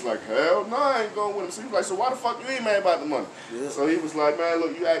with him? He was like, hell no, I ain't going with him. So he was like, so why the fuck you ain't mad about the money? Yeah. So he was like, man,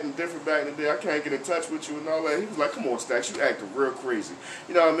 look, you acting different back in the day. I can't get in touch with you and all that. He was like, come on, Stacks, you acting real crazy.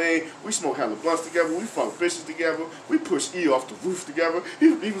 You know what I mean? We smoke hella blunts together. We fuck bitches together. We push E off the roof together. He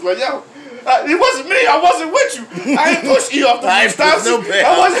was like, yo, it wasn't me. I wasn't with you. I ain't push E off the roof.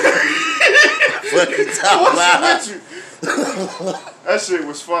 I wasn't. What you talking about? With you. That shit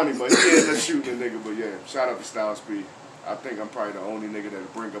was funny, but he ended up shooting a nigga. But yeah, shout out to Styles P. I think I'm probably the only nigga that'll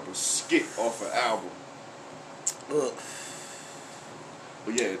bring up a skit off an album.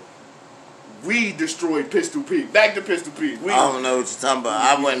 But yeah, we destroyed Pistol Pete. Back to Pistol Pete. I don't know what you're talking about.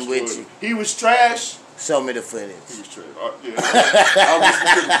 I wasn't with you. He was trash. Show me the footage. He was trash. Yeah. I wish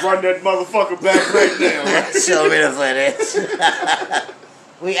we could run that motherfucker back right now. Right? Show me the footage.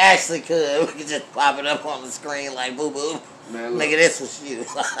 We actually could. We could just pop it up on the screen like boo boo. Man, look. Nigga, this was you.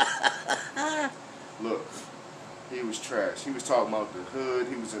 Look, he was trash. He was talking about the hood.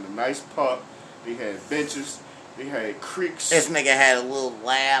 He was in a nice pup. He had benches. He had creeks. This nigga had a little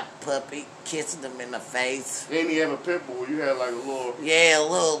lab puppy kissing him in the face. And he had a pit bull. You had like a little... Yeah, a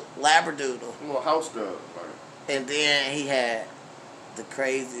little labradoodle. A little house dog. Like. And then he had the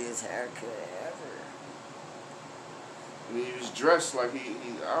craziest haircut ever. And he was dressed like he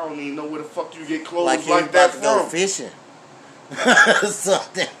I don't even know where the fuck you get clothes like that from. Go fishing.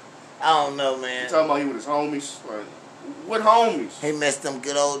 Something. I don't know, man. You talking about he with his homies? Like, what homies? He missed them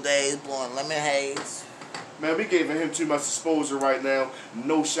good old days blowing lemon haze. Man, we giving him too much exposure right now.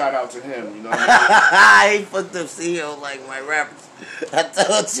 No shout out to him, you know what I mean? He fucked up CEO like my rappers. I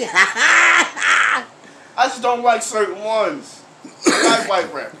told you. I just don't like certain ones. I like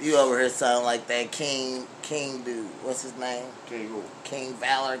white rappers. You over here sound like that King dude. What's his name? King who? King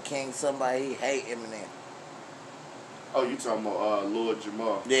Valor, King somebody. He hate Eminem. Oh, you talking about Lord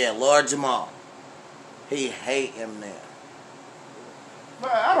Jamal? Yeah, Lord Jamal. He hate Eminem. Man,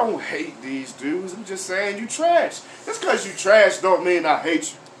 I don't hate these dudes. I'm just saying you trash. Just because you trash don't mean I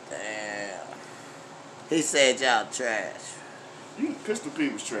hate you. Damn. He said y'all trash. Pistol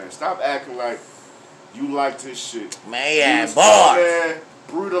Pete was trash. Stop acting like you liked his shit. Man, yeah, bars. Man,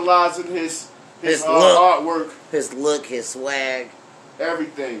 brutalizing his look, artwork. His look, his swag.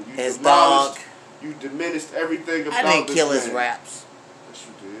 Everything. His dog. You diminished everything about I didn't this kill man. his raps. Yes,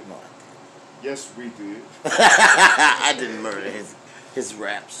 you did. No, yes, we did. I didn't murder his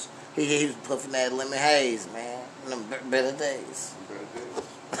raps. He was puffing that lemon haze, man. Them better days.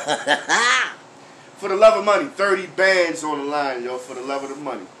 For the love of money, 30 bands on the line, yo. For the love of the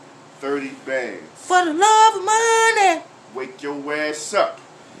money, 30 bands. For the love of money. Wake your ass up.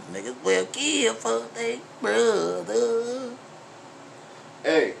 Niggas will kill for their brother.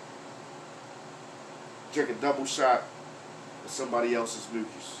 A. Drink a double shot of somebody else's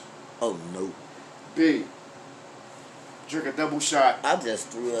mucus. Oh, no. B. Drink a double shot. I just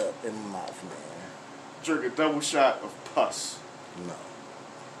threw up in my mouth, man. Drink a double shot of pus. No.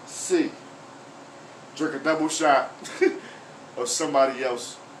 C. Drink a double shot of somebody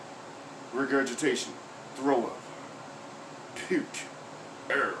else's regurgitation. Throw up. Puke.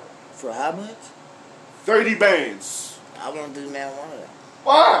 Error. For how much? 30 bands. I won't do now one of them.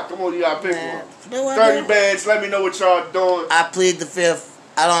 Why? Come on, you gotta pick one. 30 bands. Let me know what y'all doing. I plead the fifth.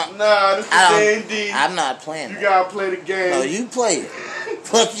 I don't. Nah, this is D&D. I'm not playing. You gotta play the game. No, you play it.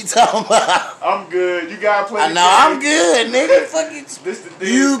 Fuck you talking about? I'm good. You gotta play the game. No, I'm good, nigga. Fuck you. This the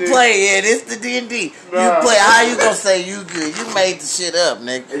D&D. You play it. It's the D&D. Nah. You play. How you gonna say you good? You made the shit up,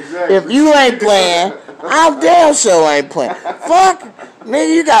 nigga. Exactly. If you ain't playing, I'm damn sure ain't playing. Fuck,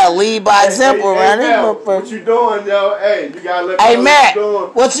 nigga. You gotta lead by example around this motherfucker. What you doing, yo? Hey, you gotta let me know Matt,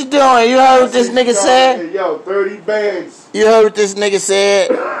 what you doing? You heard what this nigga said? Hey, yo, 30 bands. You heard what this nigga said?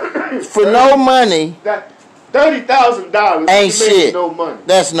 For no money. That $30,000 ain't shit. No money.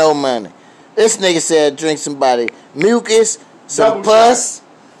 That's no money. This nigga said drink somebody mucus, some pus,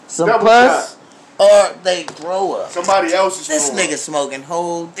 or they grow up. Somebody else is This throwing nigga up. smoking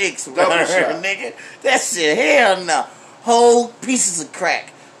whole dicks, Double right, shot. nigga. That shit, hell no. Whole pieces of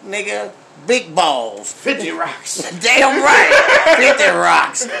crack, nigga. Big balls. 50 rocks. Damn right. 50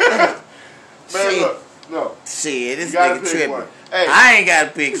 rocks. Man, Shit. look. No. Shit, this You gotta nigga pick tripping. one. Hey. I ain't gotta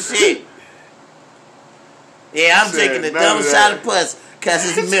pick shit. Yeah, I'm Said drinking a none double of shot that. of puss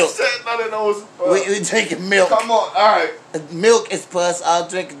because it's milk. Said none of those. We drinking milk. Come on. All right. Milk is puss. I'll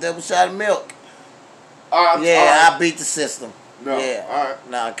drink a double shot of milk. All right. Yeah, all right. I beat the system. No. Yeah. All right.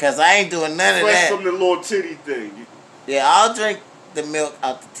 No, because I ain't doing none of Fresh that. from the little titty thing. Yeah, I'll drink the milk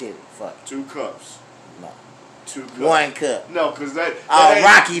out the titty. Fuck. 2 cups. No. 2 cups. 1 cup. No, because that I'll ain't-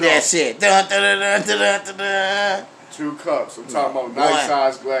 Rocky no. that shit. Dun, dun, dun, dun, dun, dun, dun. 2 cups. I'm talking about One. nice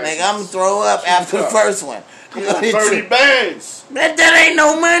size glasses. Nigga, I'm gonna throw up 2 after the cups. first one. Come on, 30 bands. That ain't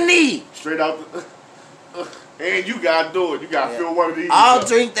no money. Straight out the. And you gotta do it. You gotta fill one of these. I'll up.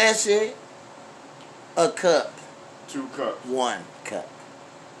 drink that shit. A cup. 2 cups. 1 cup.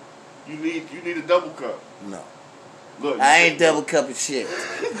 You need a double cup. No. Look, you I ain't said- double cupping shit.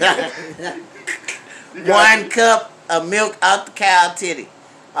 you gotta- 1 cup of milk out the cow titty.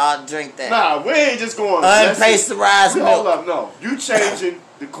 I'll drink that. Nah, we ain't just going. Unpasteurized Hold milk. up, no. You changing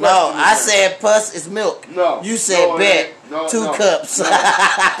the question. No, I around. said pus is milk. No. You said No, it bet. ain't. No, 2 no. cups.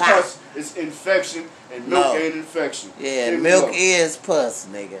 Pus is infection, and milk No. ain't infection. Yeah, Give me milk look. is pus,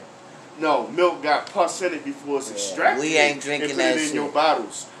 nigga. No, milk got pus in it before it's extracted. we ain't drinking and put that it in shit. your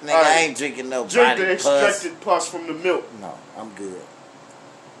bottles. Nigga, All right, I ain't drinking no drink body the pus. extracted pus from the milk. No, I'm good.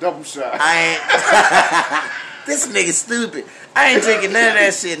 Double shot. I ain't. This nigga stupid. I ain't drinking none of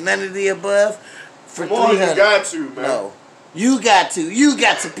that shit. None of the above. For Come on, you 300. got to, man. No. You got to. You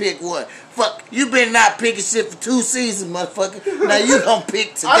got to pick one. Fuck. You been not picking shit for 2 seasons, motherfucker. Now you gonna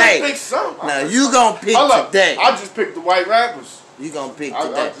pick today. I just picked some. Now you gonna pick today. I just picked the white rappers. You gonna pick I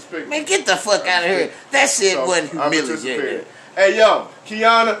today. just picked- Man, get the fuck out of here. That shit So, wasn't I humiliating. participated. Hey, yo,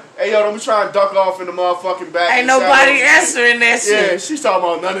 Kiana. Hey, yo, don't be trying to duck off in the motherfucking back. Ain't nobody answering that Yeah, shit. she's talking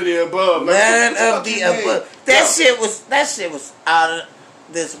about none of the above. None of the above. That shit was out of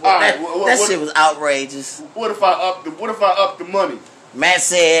this world. All right, That shit was outrageous. What if I up the money? Matt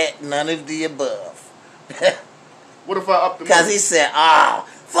said none of the above. What if I up the money? Cause he said,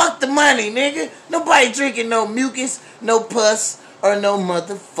 fuck the money, nigga. Nobody drinking no mucus, no pus, or no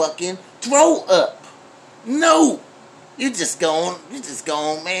motherfucking throw up. No. You just gone,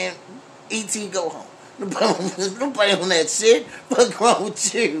 man. E.T. go home. Nobody on that shit. Fuck wrong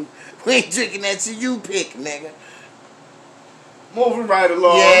with you? We ain't drinking that shit. You pick, nigga. Moving right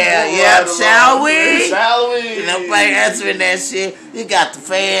along. Yeah, moving yeah. right along. Shall we? Shall we? Nobody answering that shit. You got the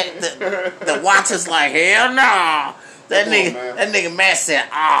fan, the watchers like, hell no. That Come on, nigga, man. that nigga Matt said,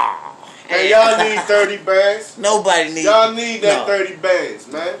 Hey, y'all need 30 bands. Nobody needs. Y'all need that No. 30 bands,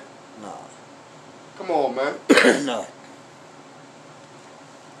 man. No. Come on, man. No.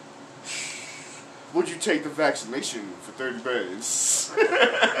 Would you take the vaccination for 30 bands?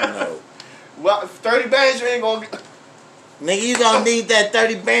 No. Well, 30 bands, you ain't gonna get. Nigga, you gonna need that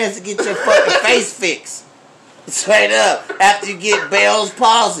 30 bands to get your fucking face fixed. Straight up. After you get Bell's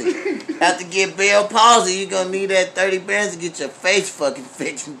palsy. After you get Bell's palsy, you gonna need that 30 bands to get your face fucking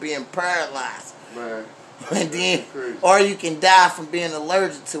fixed from being paralyzed. Man. And then, Crazy. or you can die from being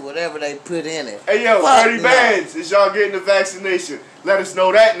allergic to whatever they put in it. Hey, yo, Fuck 30 no. bands. Is y'all getting the vaccination? Let us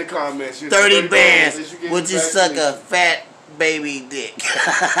know that in the comments. 30 bands. Is getting Would the you suck a vaccination? fat baby dick?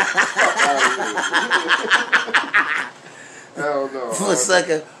 Hell no. Would suck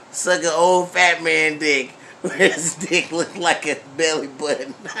a old fat man dick where his dick look like a belly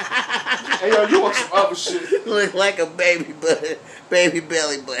button. Hey, yo, you want some other shit? Look like a baby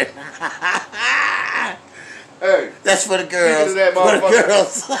belly button. Hey, That's for the girls. Speaking of that For the motherfucker.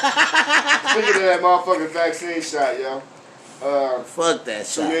 girls. speaking of that motherfucking vaccine shot, yo. Fuck that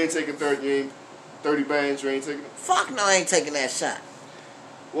So shot. you ain't taking 30, you ain't 30 bands, you ain't taking it? Fuck no, I ain't taking that shot.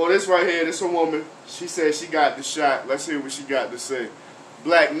 Well, this right here, this a woman. She said she got the shot. Let's hear what she got to say.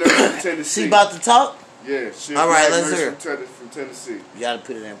 Black nurse from Tennessee. She about to talk? Yeah, she All right, black let's nurse hear. from Tennessee. You gotta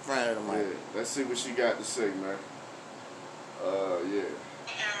put it in front of the Yeah, mic. let's see what she got to say, man. Yeah. am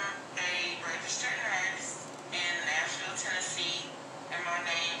a registered nurse in Nashville, Tennessee, and my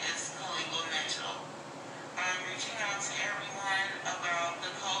name is Khalifa Mitchell. I'm reaching out to everyone about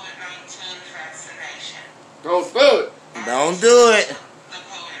the COVID-19 vaccination. Don't do it. Don't do it. The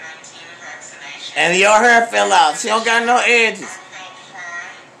COVID-19 vaccination. And your hair fell out. She don't got no edges. I felt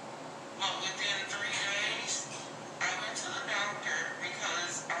fine, but within 3 days, I went to the doctor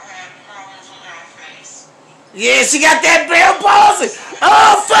because I had problems with my face. Yeah, she got that Bell palsy.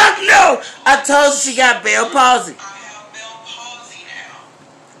 Oh, fuck no. I told you she got Bell palsy. I have Bell palsy now.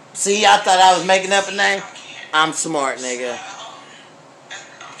 See, I thought I was making up a name. I'm smart, nigga. I'm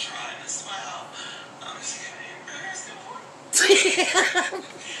trying to smile. I'm just getting embarrassed.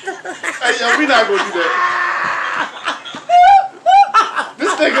 Hey, yo, we not gonna do that.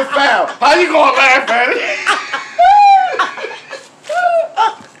 This nigga foul. How you gonna laugh at it?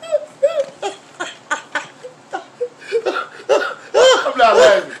 I'm not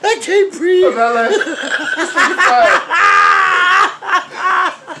laughing. I can't breathe. I'm not laughing. This nigga foul.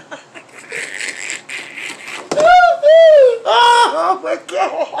 Oh my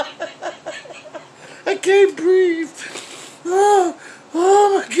god. I can't breathe. Oh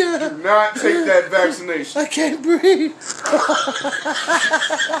my god. Do not take that vaccination. I can't breathe.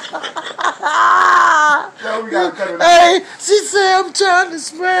 Yo, we gotta cut it. Hey, she said I'm trying to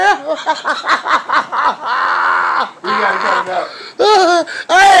smell. We gotta cut it out.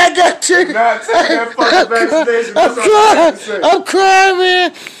 I got chicken. Do not take that fucking vaccination. I'm That's all I have to crying. say. I'm crying,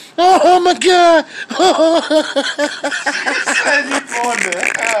 man. Oh my god. And you going to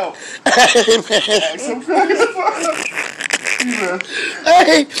hell. Hey, man. Some fucking fuck.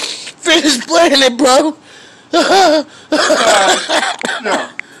 Hey, finish playing it, bro. Yo,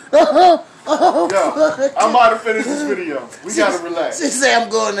 I'm about to finish this video. We gotta relax. She said I'm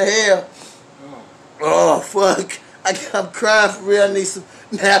going to hell. Oh, fuck. I'm crying for real. I need some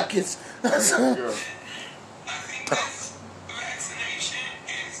napkins. Girl. I think this vaccination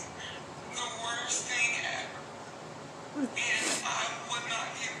is the worst thing ever. And I would not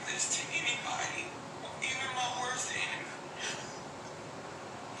give this to anybody, even my worst enemy.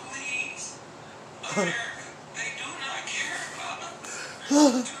 Please, America, they do not care about us. Do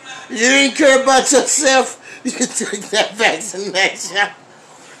not You didn't care about yourself. You took that vaccination.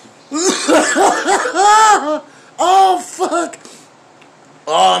 Oh, fuck.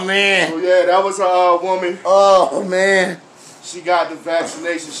 Oh, man. So yeah, that was a woman. Oh, man. She got the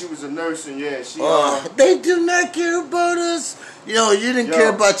vaccination. She was a nurse, and yeah, she. They do not care about us. You know, you didn't care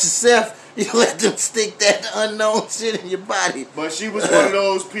about yourself. You let them stick that unknown shit in your body. But she was one of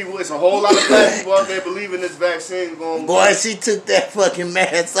those people. It's a whole lot of black people out there believing this vaccine going. Boy, she took that fucking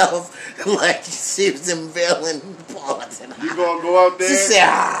mask off like she was unveiling parts. You gonna go out there? She said,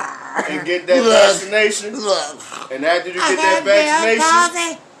 and get that vaccination. Look. And after you get that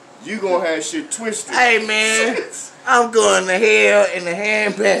vaccination, you gonna have shit twisted. Hey, man. I'm going to hell in a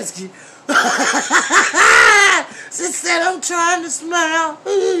handbasket. She said, I'm trying to smile.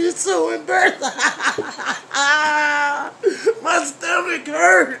 You're so embarrassed. My stomach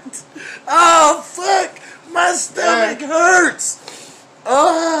hurts. Oh, fuck. My stomach hurts.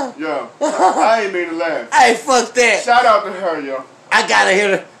 Yo, I ain't mean to laugh. Hey, fuck that. Shout out to her, yo. I gotta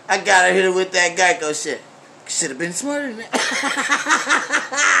hit her with that Geico shit. Should have been smarter than that.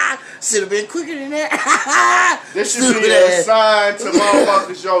 Should have been quicker than that. This should be a sign to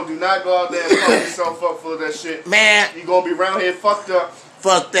motherfuckers, yo. Do not go out there and fuck yourself up for that shit. Man. You gonna be around here fucked up.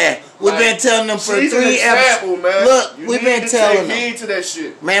 Fuck that. We've been telling them for 3 episodes. Man. Look, you we've been telling them. Take heed to that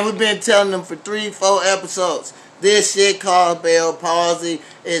shit. Man, we've been telling them for 3-4 episodes. This shit called Bell palsy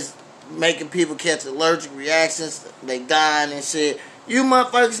is making people catch allergic reactions. They dying and shit. You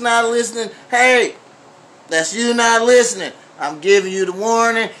motherfuckers not listening. Hey, that's you not listening. I'm giving you the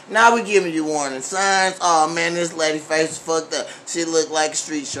warning. Now we giving you warning signs. Oh man, this lady face is fucked up. She look like a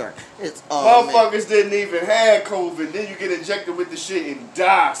street shark. It's motherfuckers didn't even have COVID. Then you get injected with the shit and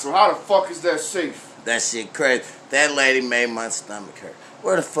die. So how the fuck is that safe? That shit crazy. That lady made my stomach hurt.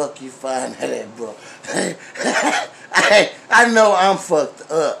 Where the fuck you find that at, bro? I know I'm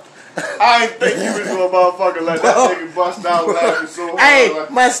fucked up. I ain't think you was gonna motherfucker let that nigga bust out laughing so hard. Hey,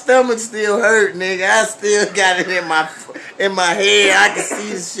 my stomach still hurt, nigga. I still got it in my head. I can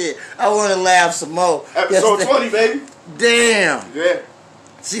see the shit. I want to laugh some more. Episode 20, baby. Damn. Yeah.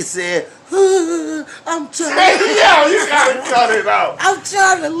 She said, I'm trying. Yo, you gotta cut it out. I'm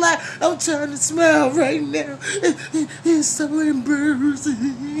trying to laugh. I'm trying to smile right now. It's so embarrassing.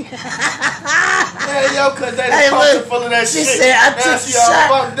 Hey, yo, cause they fucking full of that she shit. She said, I took the shot.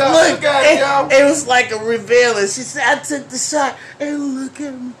 Fucked up. Look, yo. It was like a revealing. She said, I took the shot and look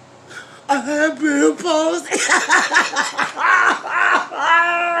at me. I have been palsy.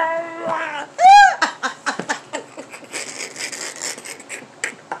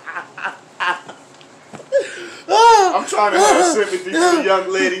 I'm trying to have sympathy for the young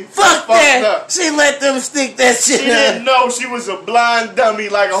lady. Fuck that. Up. She let them stick that shit. She didn't know she was a blind dummy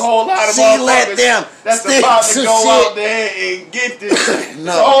like a whole lot of she motherfuckers. Let them that's stick about to some go shit. out there and get this.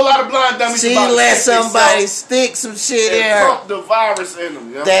 No. It's a whole lot of blind dummies. She about let to somebody stick some shit in her. Pump the virus in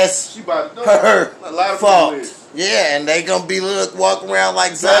them. Yo. That's she about to do her a lot of fault. Yeah, and they gonna be walk around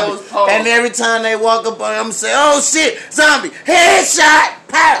like zombies. And every time they walk up on them, say, "Oh shit, zombie, headshot,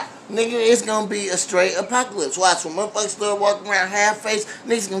 pow." Nigga, it's gonna be a straight apocalypse. Watch, when motherfuckers start walking around half-faced,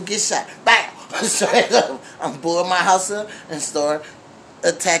 niggas gonna get shot. Bam! Straight up. I'm board my house up and start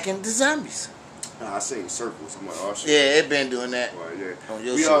attacking the zombies. Nah, I seen circles. I'm like, oh shit. Yeah, it been doing that. Well, yeah. On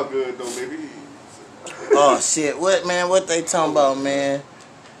your We shit. all good though, baby. Oh shit, what man? What they talking about, man?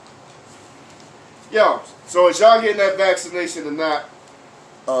 Yo, so is y'all getting that vaccination or not?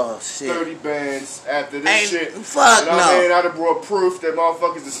 Oh shit. 30 bands after this Ain't, shit. fuck you know what I mean? no. I done brought proof that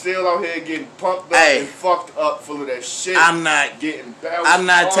motherfuckers are still out here getting pumped up Hey. and fucked up full of that shit. I'm not getting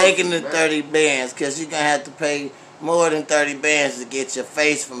taking the man. 30 bands because you're gonna have to pay more than 30 bands to get your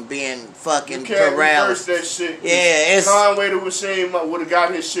face from being fucking You can't paralysis. reverse that shit. Yeah, it's Conway the Machine would have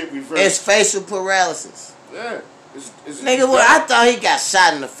got his shit reversed. it's facial paralysis. Yeah. It's Nigga, well, I thought he got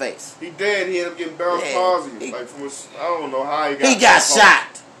shot in the face. He did. He ended up getting Bell's Yeah. palsy. Like from his, I don't know how he got. He got Bell's palsy.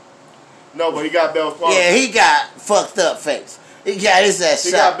 shot. No, but he got Bell's palsy. Yeah, he got fucked up face. He got his ass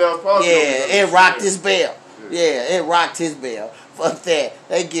He shot. got Bell's palsy. Yeah, it rocked Yeah. his bell. Yeah. Yeah, it rocked his bell. Fuck that.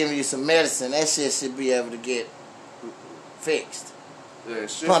 They giving you some medicine. That shit should be able to get fixed. Yeah,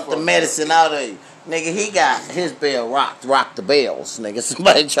 shit Pump the fucked medicine out of you. Nigga, he got his bell rocked. Rock the bells, nigga.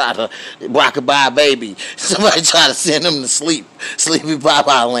 Somebody try to rock-a-bye baby. Somebody try to send him to sleep. Sleepy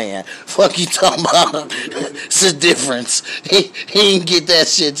Bye-Bye Land. Fuck you talking about? It's a difference. He didn't get that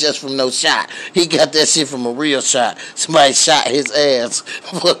shit just from no shot. He got that shit from a real shot. Somebody shot his ass.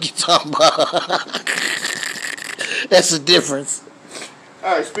 Fuck you talking about? That's a difference.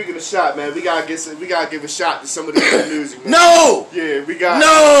 All right, speaking of shot, man, we gotta give a shot to some of the good music, man. No! Yeah, we No!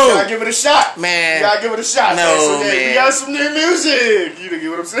 gotta give it a shot, Man. We gotta give it a shot, No, man. So, yeah, man. we got some new music. You get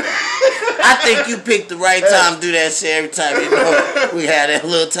what I'm saying? I think you picked the right time to do that shit every time. You know, we had that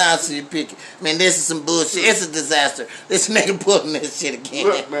little time so you pick it. Man, this is some bullshit. It's a disaster. This nigga pulling this shit again.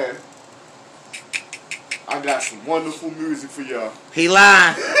 Look, man, I got some wonderful music for y'all. He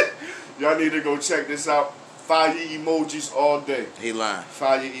lying. Y'all need to go check this out. Fire emojis all day. He lying.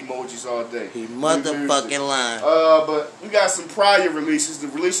 Fire emojis all day. He New motherfucking music. lying. But we got some prior releases. The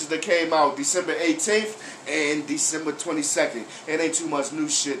releases that came out December 18th and December 22nd. It ain't too much new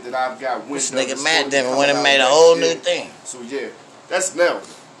shit that I've got. This window nigga that's Matt gonna be done coming went and out made a next whole year. new thing. So yeah, that's now.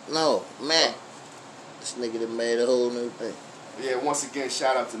 No, Matt. This nigga done made a whole new thing. Yeah, once again,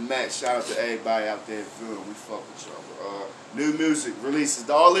 shout out to Matt. Shout out to everybody out there feeling we fuck with y'all. New music releases.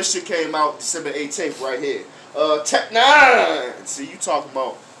 All this shit came out December 18th right here. Tech 9. See, you talking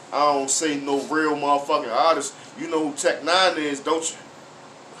about I don't say no real motherfucking artist. You know who Tech 9 is, don't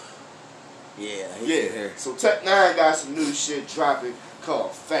you? Yeah, he Yeah. here. So Tech 9 got some new shit dropping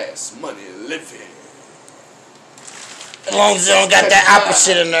called Fast Money Living. As long as you don't got that opera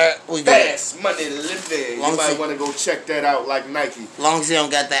shit in there, we good. Fast Money Living. Long You as might you- want to go check that out like Nike. As long as you don't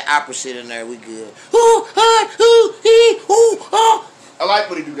got that opera shit in there, we good. Ooh, ooh, he, ooh, oh. I like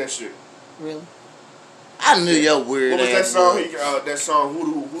when he do that shit. Really? I knew your weird What was that ass song? voice. That song,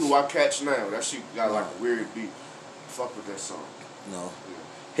 Who Do I Catch Now? That shit got like a weird beat. Fuck with that song. No.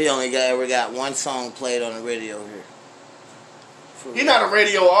 He only ever got one song played on the radio here. He not a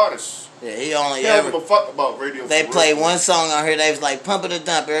radio artist. Yeah, he only He don't ever. give a fuck about radio. They for played real. one song on here. They was like, pump it or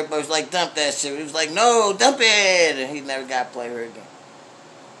dump it. Everybody was like, dump that shit. He was like, no, dump it. And he never got played here again.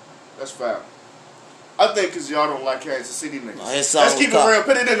 That's foul. I think because y'all don't like Kansas City niggas. No, his song Let's was keep called- it real.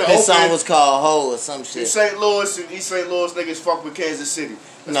 Put it in the His song open. was called Ho or some shit. East St. Louis and East St. Louis niggas fuck with Kansas City.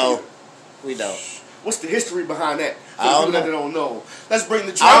 Let's No, keep it- we don't. What's the history behind that? For I the don't people that know. don't know. Let's bring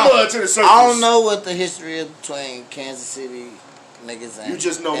the I drama don't- to the surface. I don't know what the history is between Kansas City niggas and You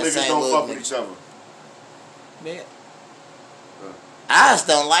just know and niggas St. don't Louis fuck with niggas. each other. Yeah. I just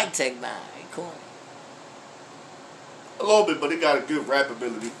don't like Tech 9. He cool. A little bit, but he got a good rap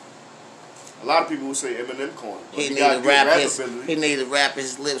ability. A lot of people will say Eminem corny. But He need got to good wrap rap his. ability. He need to wrap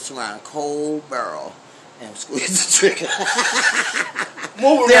his lips around cold barrel and squeeze the trigger.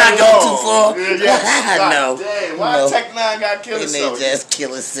 Moving Did I right go along. too far? Yeah. God No. Damn, why No. Tech 9 got killed He need himself? to just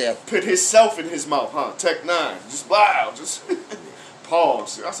kill himself. Put himself in his mouth, huh? Tech 9. Just wow. Just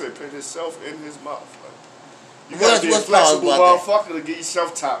pause. I said put himself in his mouth. Like, you gotta be a What's pause flexible about motherfucker to get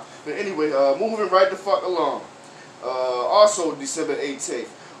yourself top. But anyway, moving right the fuck along. Also December 18th.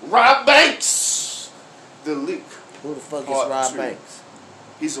 Rob Banks. The Leak. Who the fuck is Part Rob 2. Banks?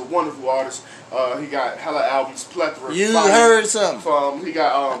 He's a wonderful artist. He got hella albums, plethora. You Fire- heard something. From he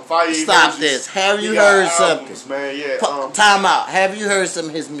got Fire. Stop Emojis. this. Have He you got heard albums, something? man? Yeah. Time out. Have you heard some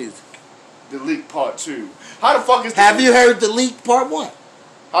of his music? The Leak Part 2. How the fuck is? Have you heard the leak part 1?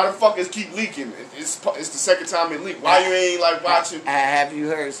 How the fuck is keep leaking? It's the second time it leaked. Why you ain't like watching? Have you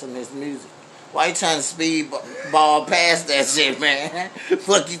heard some of his music? Why you trying to speed ball past that shit, man?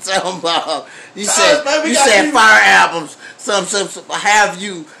 Fuck you talking about? You said man, we you got said you. fire albums. Some. Have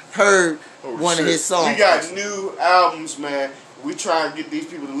you heard one of his songs. We got new albums, man. We try and get these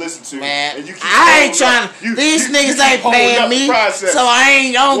people to listen to. Man, and you keep I ain't trying. These niggas ain't paying me, so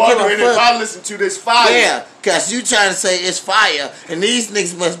I don't give a fuck. If I listen to this fire, yeah, cause you trying to say it's fire, and these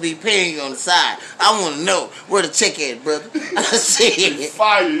niggas must be paying you on the side. I want to know where the check at, brother. I see it.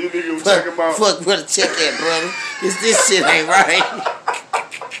 Fire, you nigga was talking about. Fuck where the check at, brother. This shit ain't right.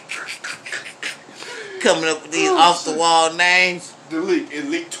 Coming up with these off the wall names. Delete. It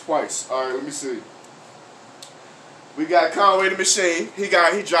leaked twice. All right, let me see. We got Conway the Machine. He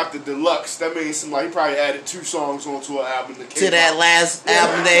dropped the deluxe. That means he probably added 2 songs onto an album that came to that out. last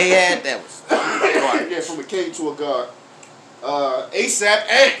album they had. That was yeah, from a king to a god. ASAP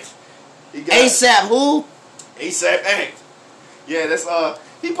Ant. ASAP who? ASAP Ant. Yeah, that's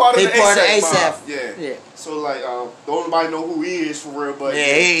he part of the ASAP. Yeah. So don't nobody know who he is for real, but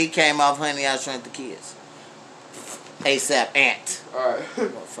yeah, he came off Honey I Shrunk the Kids. ASAP Ant. All right.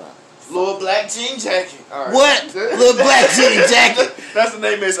 What fuck? Lil Black Jean Jacket. All right. What? Lil Black Jean Jacket. That's the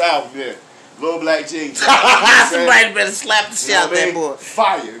name of his album, yeah. Lil Black Jean Jacket. Somebody better slap the shit out that boy.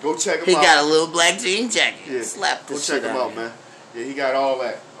 Fire. Go check him out. He got a Lil Black Jean Jacket. Yeah. Slap the shit shit out. Go check him out, man. Yeah, he got all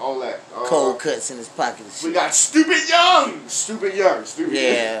that. Cold cuts in his pocket and shit. We got Stupid Young.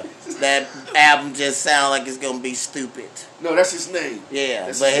 Yeah, that album just sounds like it's gonna be stupid. No, that's his name. Yeah,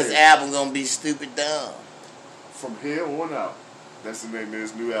 but his album gonna be Stupid Dumb. From here on out, that's the name of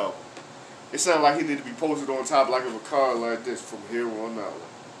his new album. It sounds like he need to be posted on top of a car like this from here on out.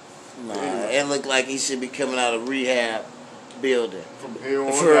 Nah, anyway. It looked like he should be coming out of rehab building. From here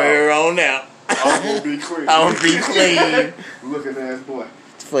on out. I'm gonna be clean. I'm gonna be clean. Looking ass boy.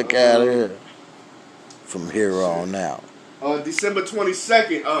 Fuck out of here. From here on out. December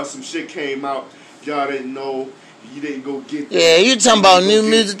 22nd, some shit came out. Y'all didn't know. You didn't go get that. Yeah, you talking about new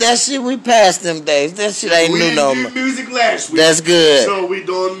music. That shit, we passed them days. That shit ain't new no more. We did music last week. That's good. So we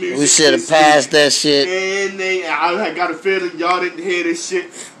doing music. We should have passed that shit. And I got a feeling y'all didn't hear this shit,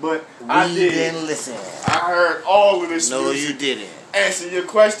 but I did. We didn't listen. I heard all of this music. No, you didn't. Answer your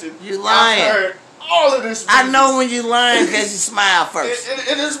question. You lying. I heard all of this music. I know when you lying because you smile first.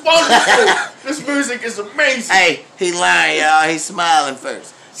 It is wonderful. This music is amazing. Hey, he lying, y'all. He smiling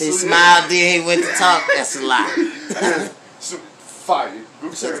first. He smiled, then he went to talk. That's a lie. Fire.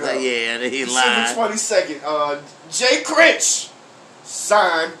 Go check it out. Yeah, he lying. December 22nd. Jay Critch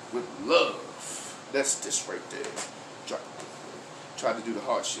signed with Love. That's this right there. Tried to do the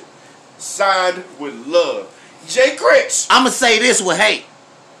hard shit. Signed with Love. Jay Critch. I'ma say this with hate.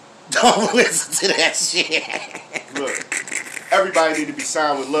 Don't listen to that shit. Look, everybody need to be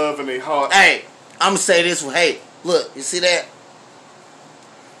signed with love in their heart. Hey, I'ma say this with hate. Look, you see that?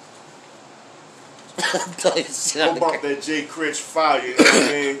 Don't bump that Jay Critch fire, you know what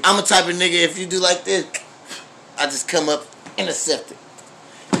I mean? I'm a type of nigga, if you do like this, I just come up intercept it.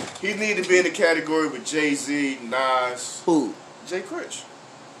 He need to be in the category with Jay-Z, Nas. Who? Jay Critch.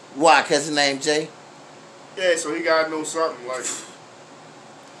 Why? Cause his name Jay? Yeah, so he gotta know something like.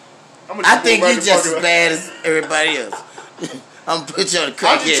 I think you just as bad as everybody else. I'm gonna put you on the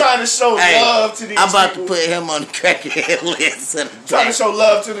crackhead. I'm just trying to show love to these I'm about people. to put him on the crackhead list. Trying to show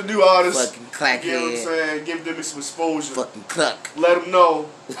love to the new artists. Fucking crackhead. You know what I'm saying? Give them some exposure. Fucking cluck. Let them know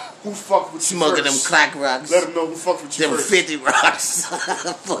who fuck with you Smoking first. them clack rocks. Let them know who fuck with you them first. 50 rocks.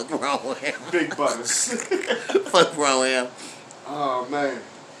 Fuck wrong with him. Big butters. Fuck wrong with him. Oh, man.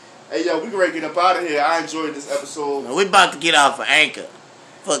 Hey, yo, we can ready to get up out of here. I enjoyed this episode. We about to get off of Anchor.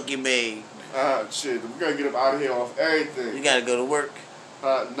 Fuck you, man. Shit. We're going to get up out of here off everything. You gotta go to work.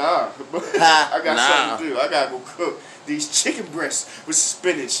 Nah. I got something to do. I gotta go cook these chicken breasts with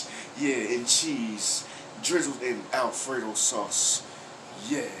spinach, and cheese, drizzled in Alfredo sauce.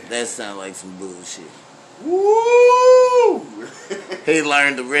 Yeah. That sounds like some bullshit. Woo! He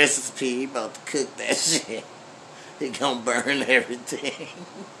learned the recipe. He about to cook that shit. He gonna burn everything.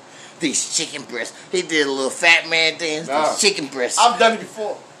 These chicken breasts. He did a little fat man dance. These chicken breasts. I've done it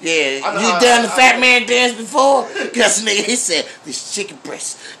before. Yeah, you done the fat man dance before? Because nigga, he said, these chicken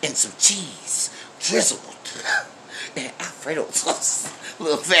breasts and some cheese, drizzled, and Alfredo sauce.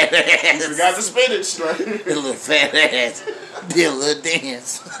 Little fat ass. You forgot the spinach, right? A little fat ass. Did a little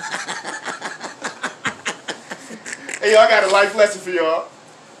dance. Hey, yo, I got a life lesson for y'all.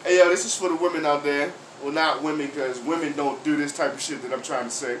 Hey, yo, this is for the women out there. Well, not women, because women don't do this type of shit that I'm trying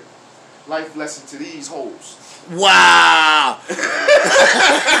to say. Life lesson to these hoes. Wow.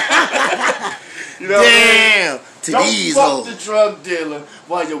 You know damn. What I mean? To don't these fuck hoes. the drug dealer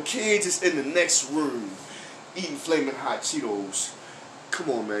while your kids is in the next room eating flaming hot Cheetos. Come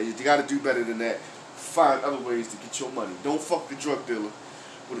on, man. You got to do better than that. Find other ways to get your money. Don't fuck the drug dealer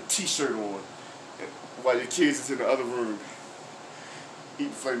with a t-shirt on while your kids is in the other room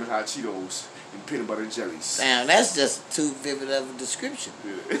eating flaming hot Cheetos and peanut butter jellies. Damn, that's just too vivid of a description.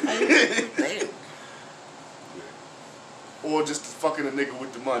 Yeah. Damn. Or just fucking a nigga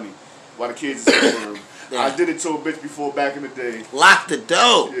with the money while the kids is in the room. Yeah. I did it to a bitch before back in the day. Lock the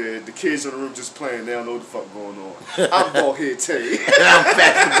door. Yeah, the kids in the room just playing. They don't know what the fuck going on. I'm Bald Head Terry. And I'm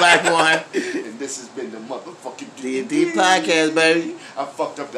Fat the Black One. And this has been the motherfucking D&D podcast, baby. I fucked up the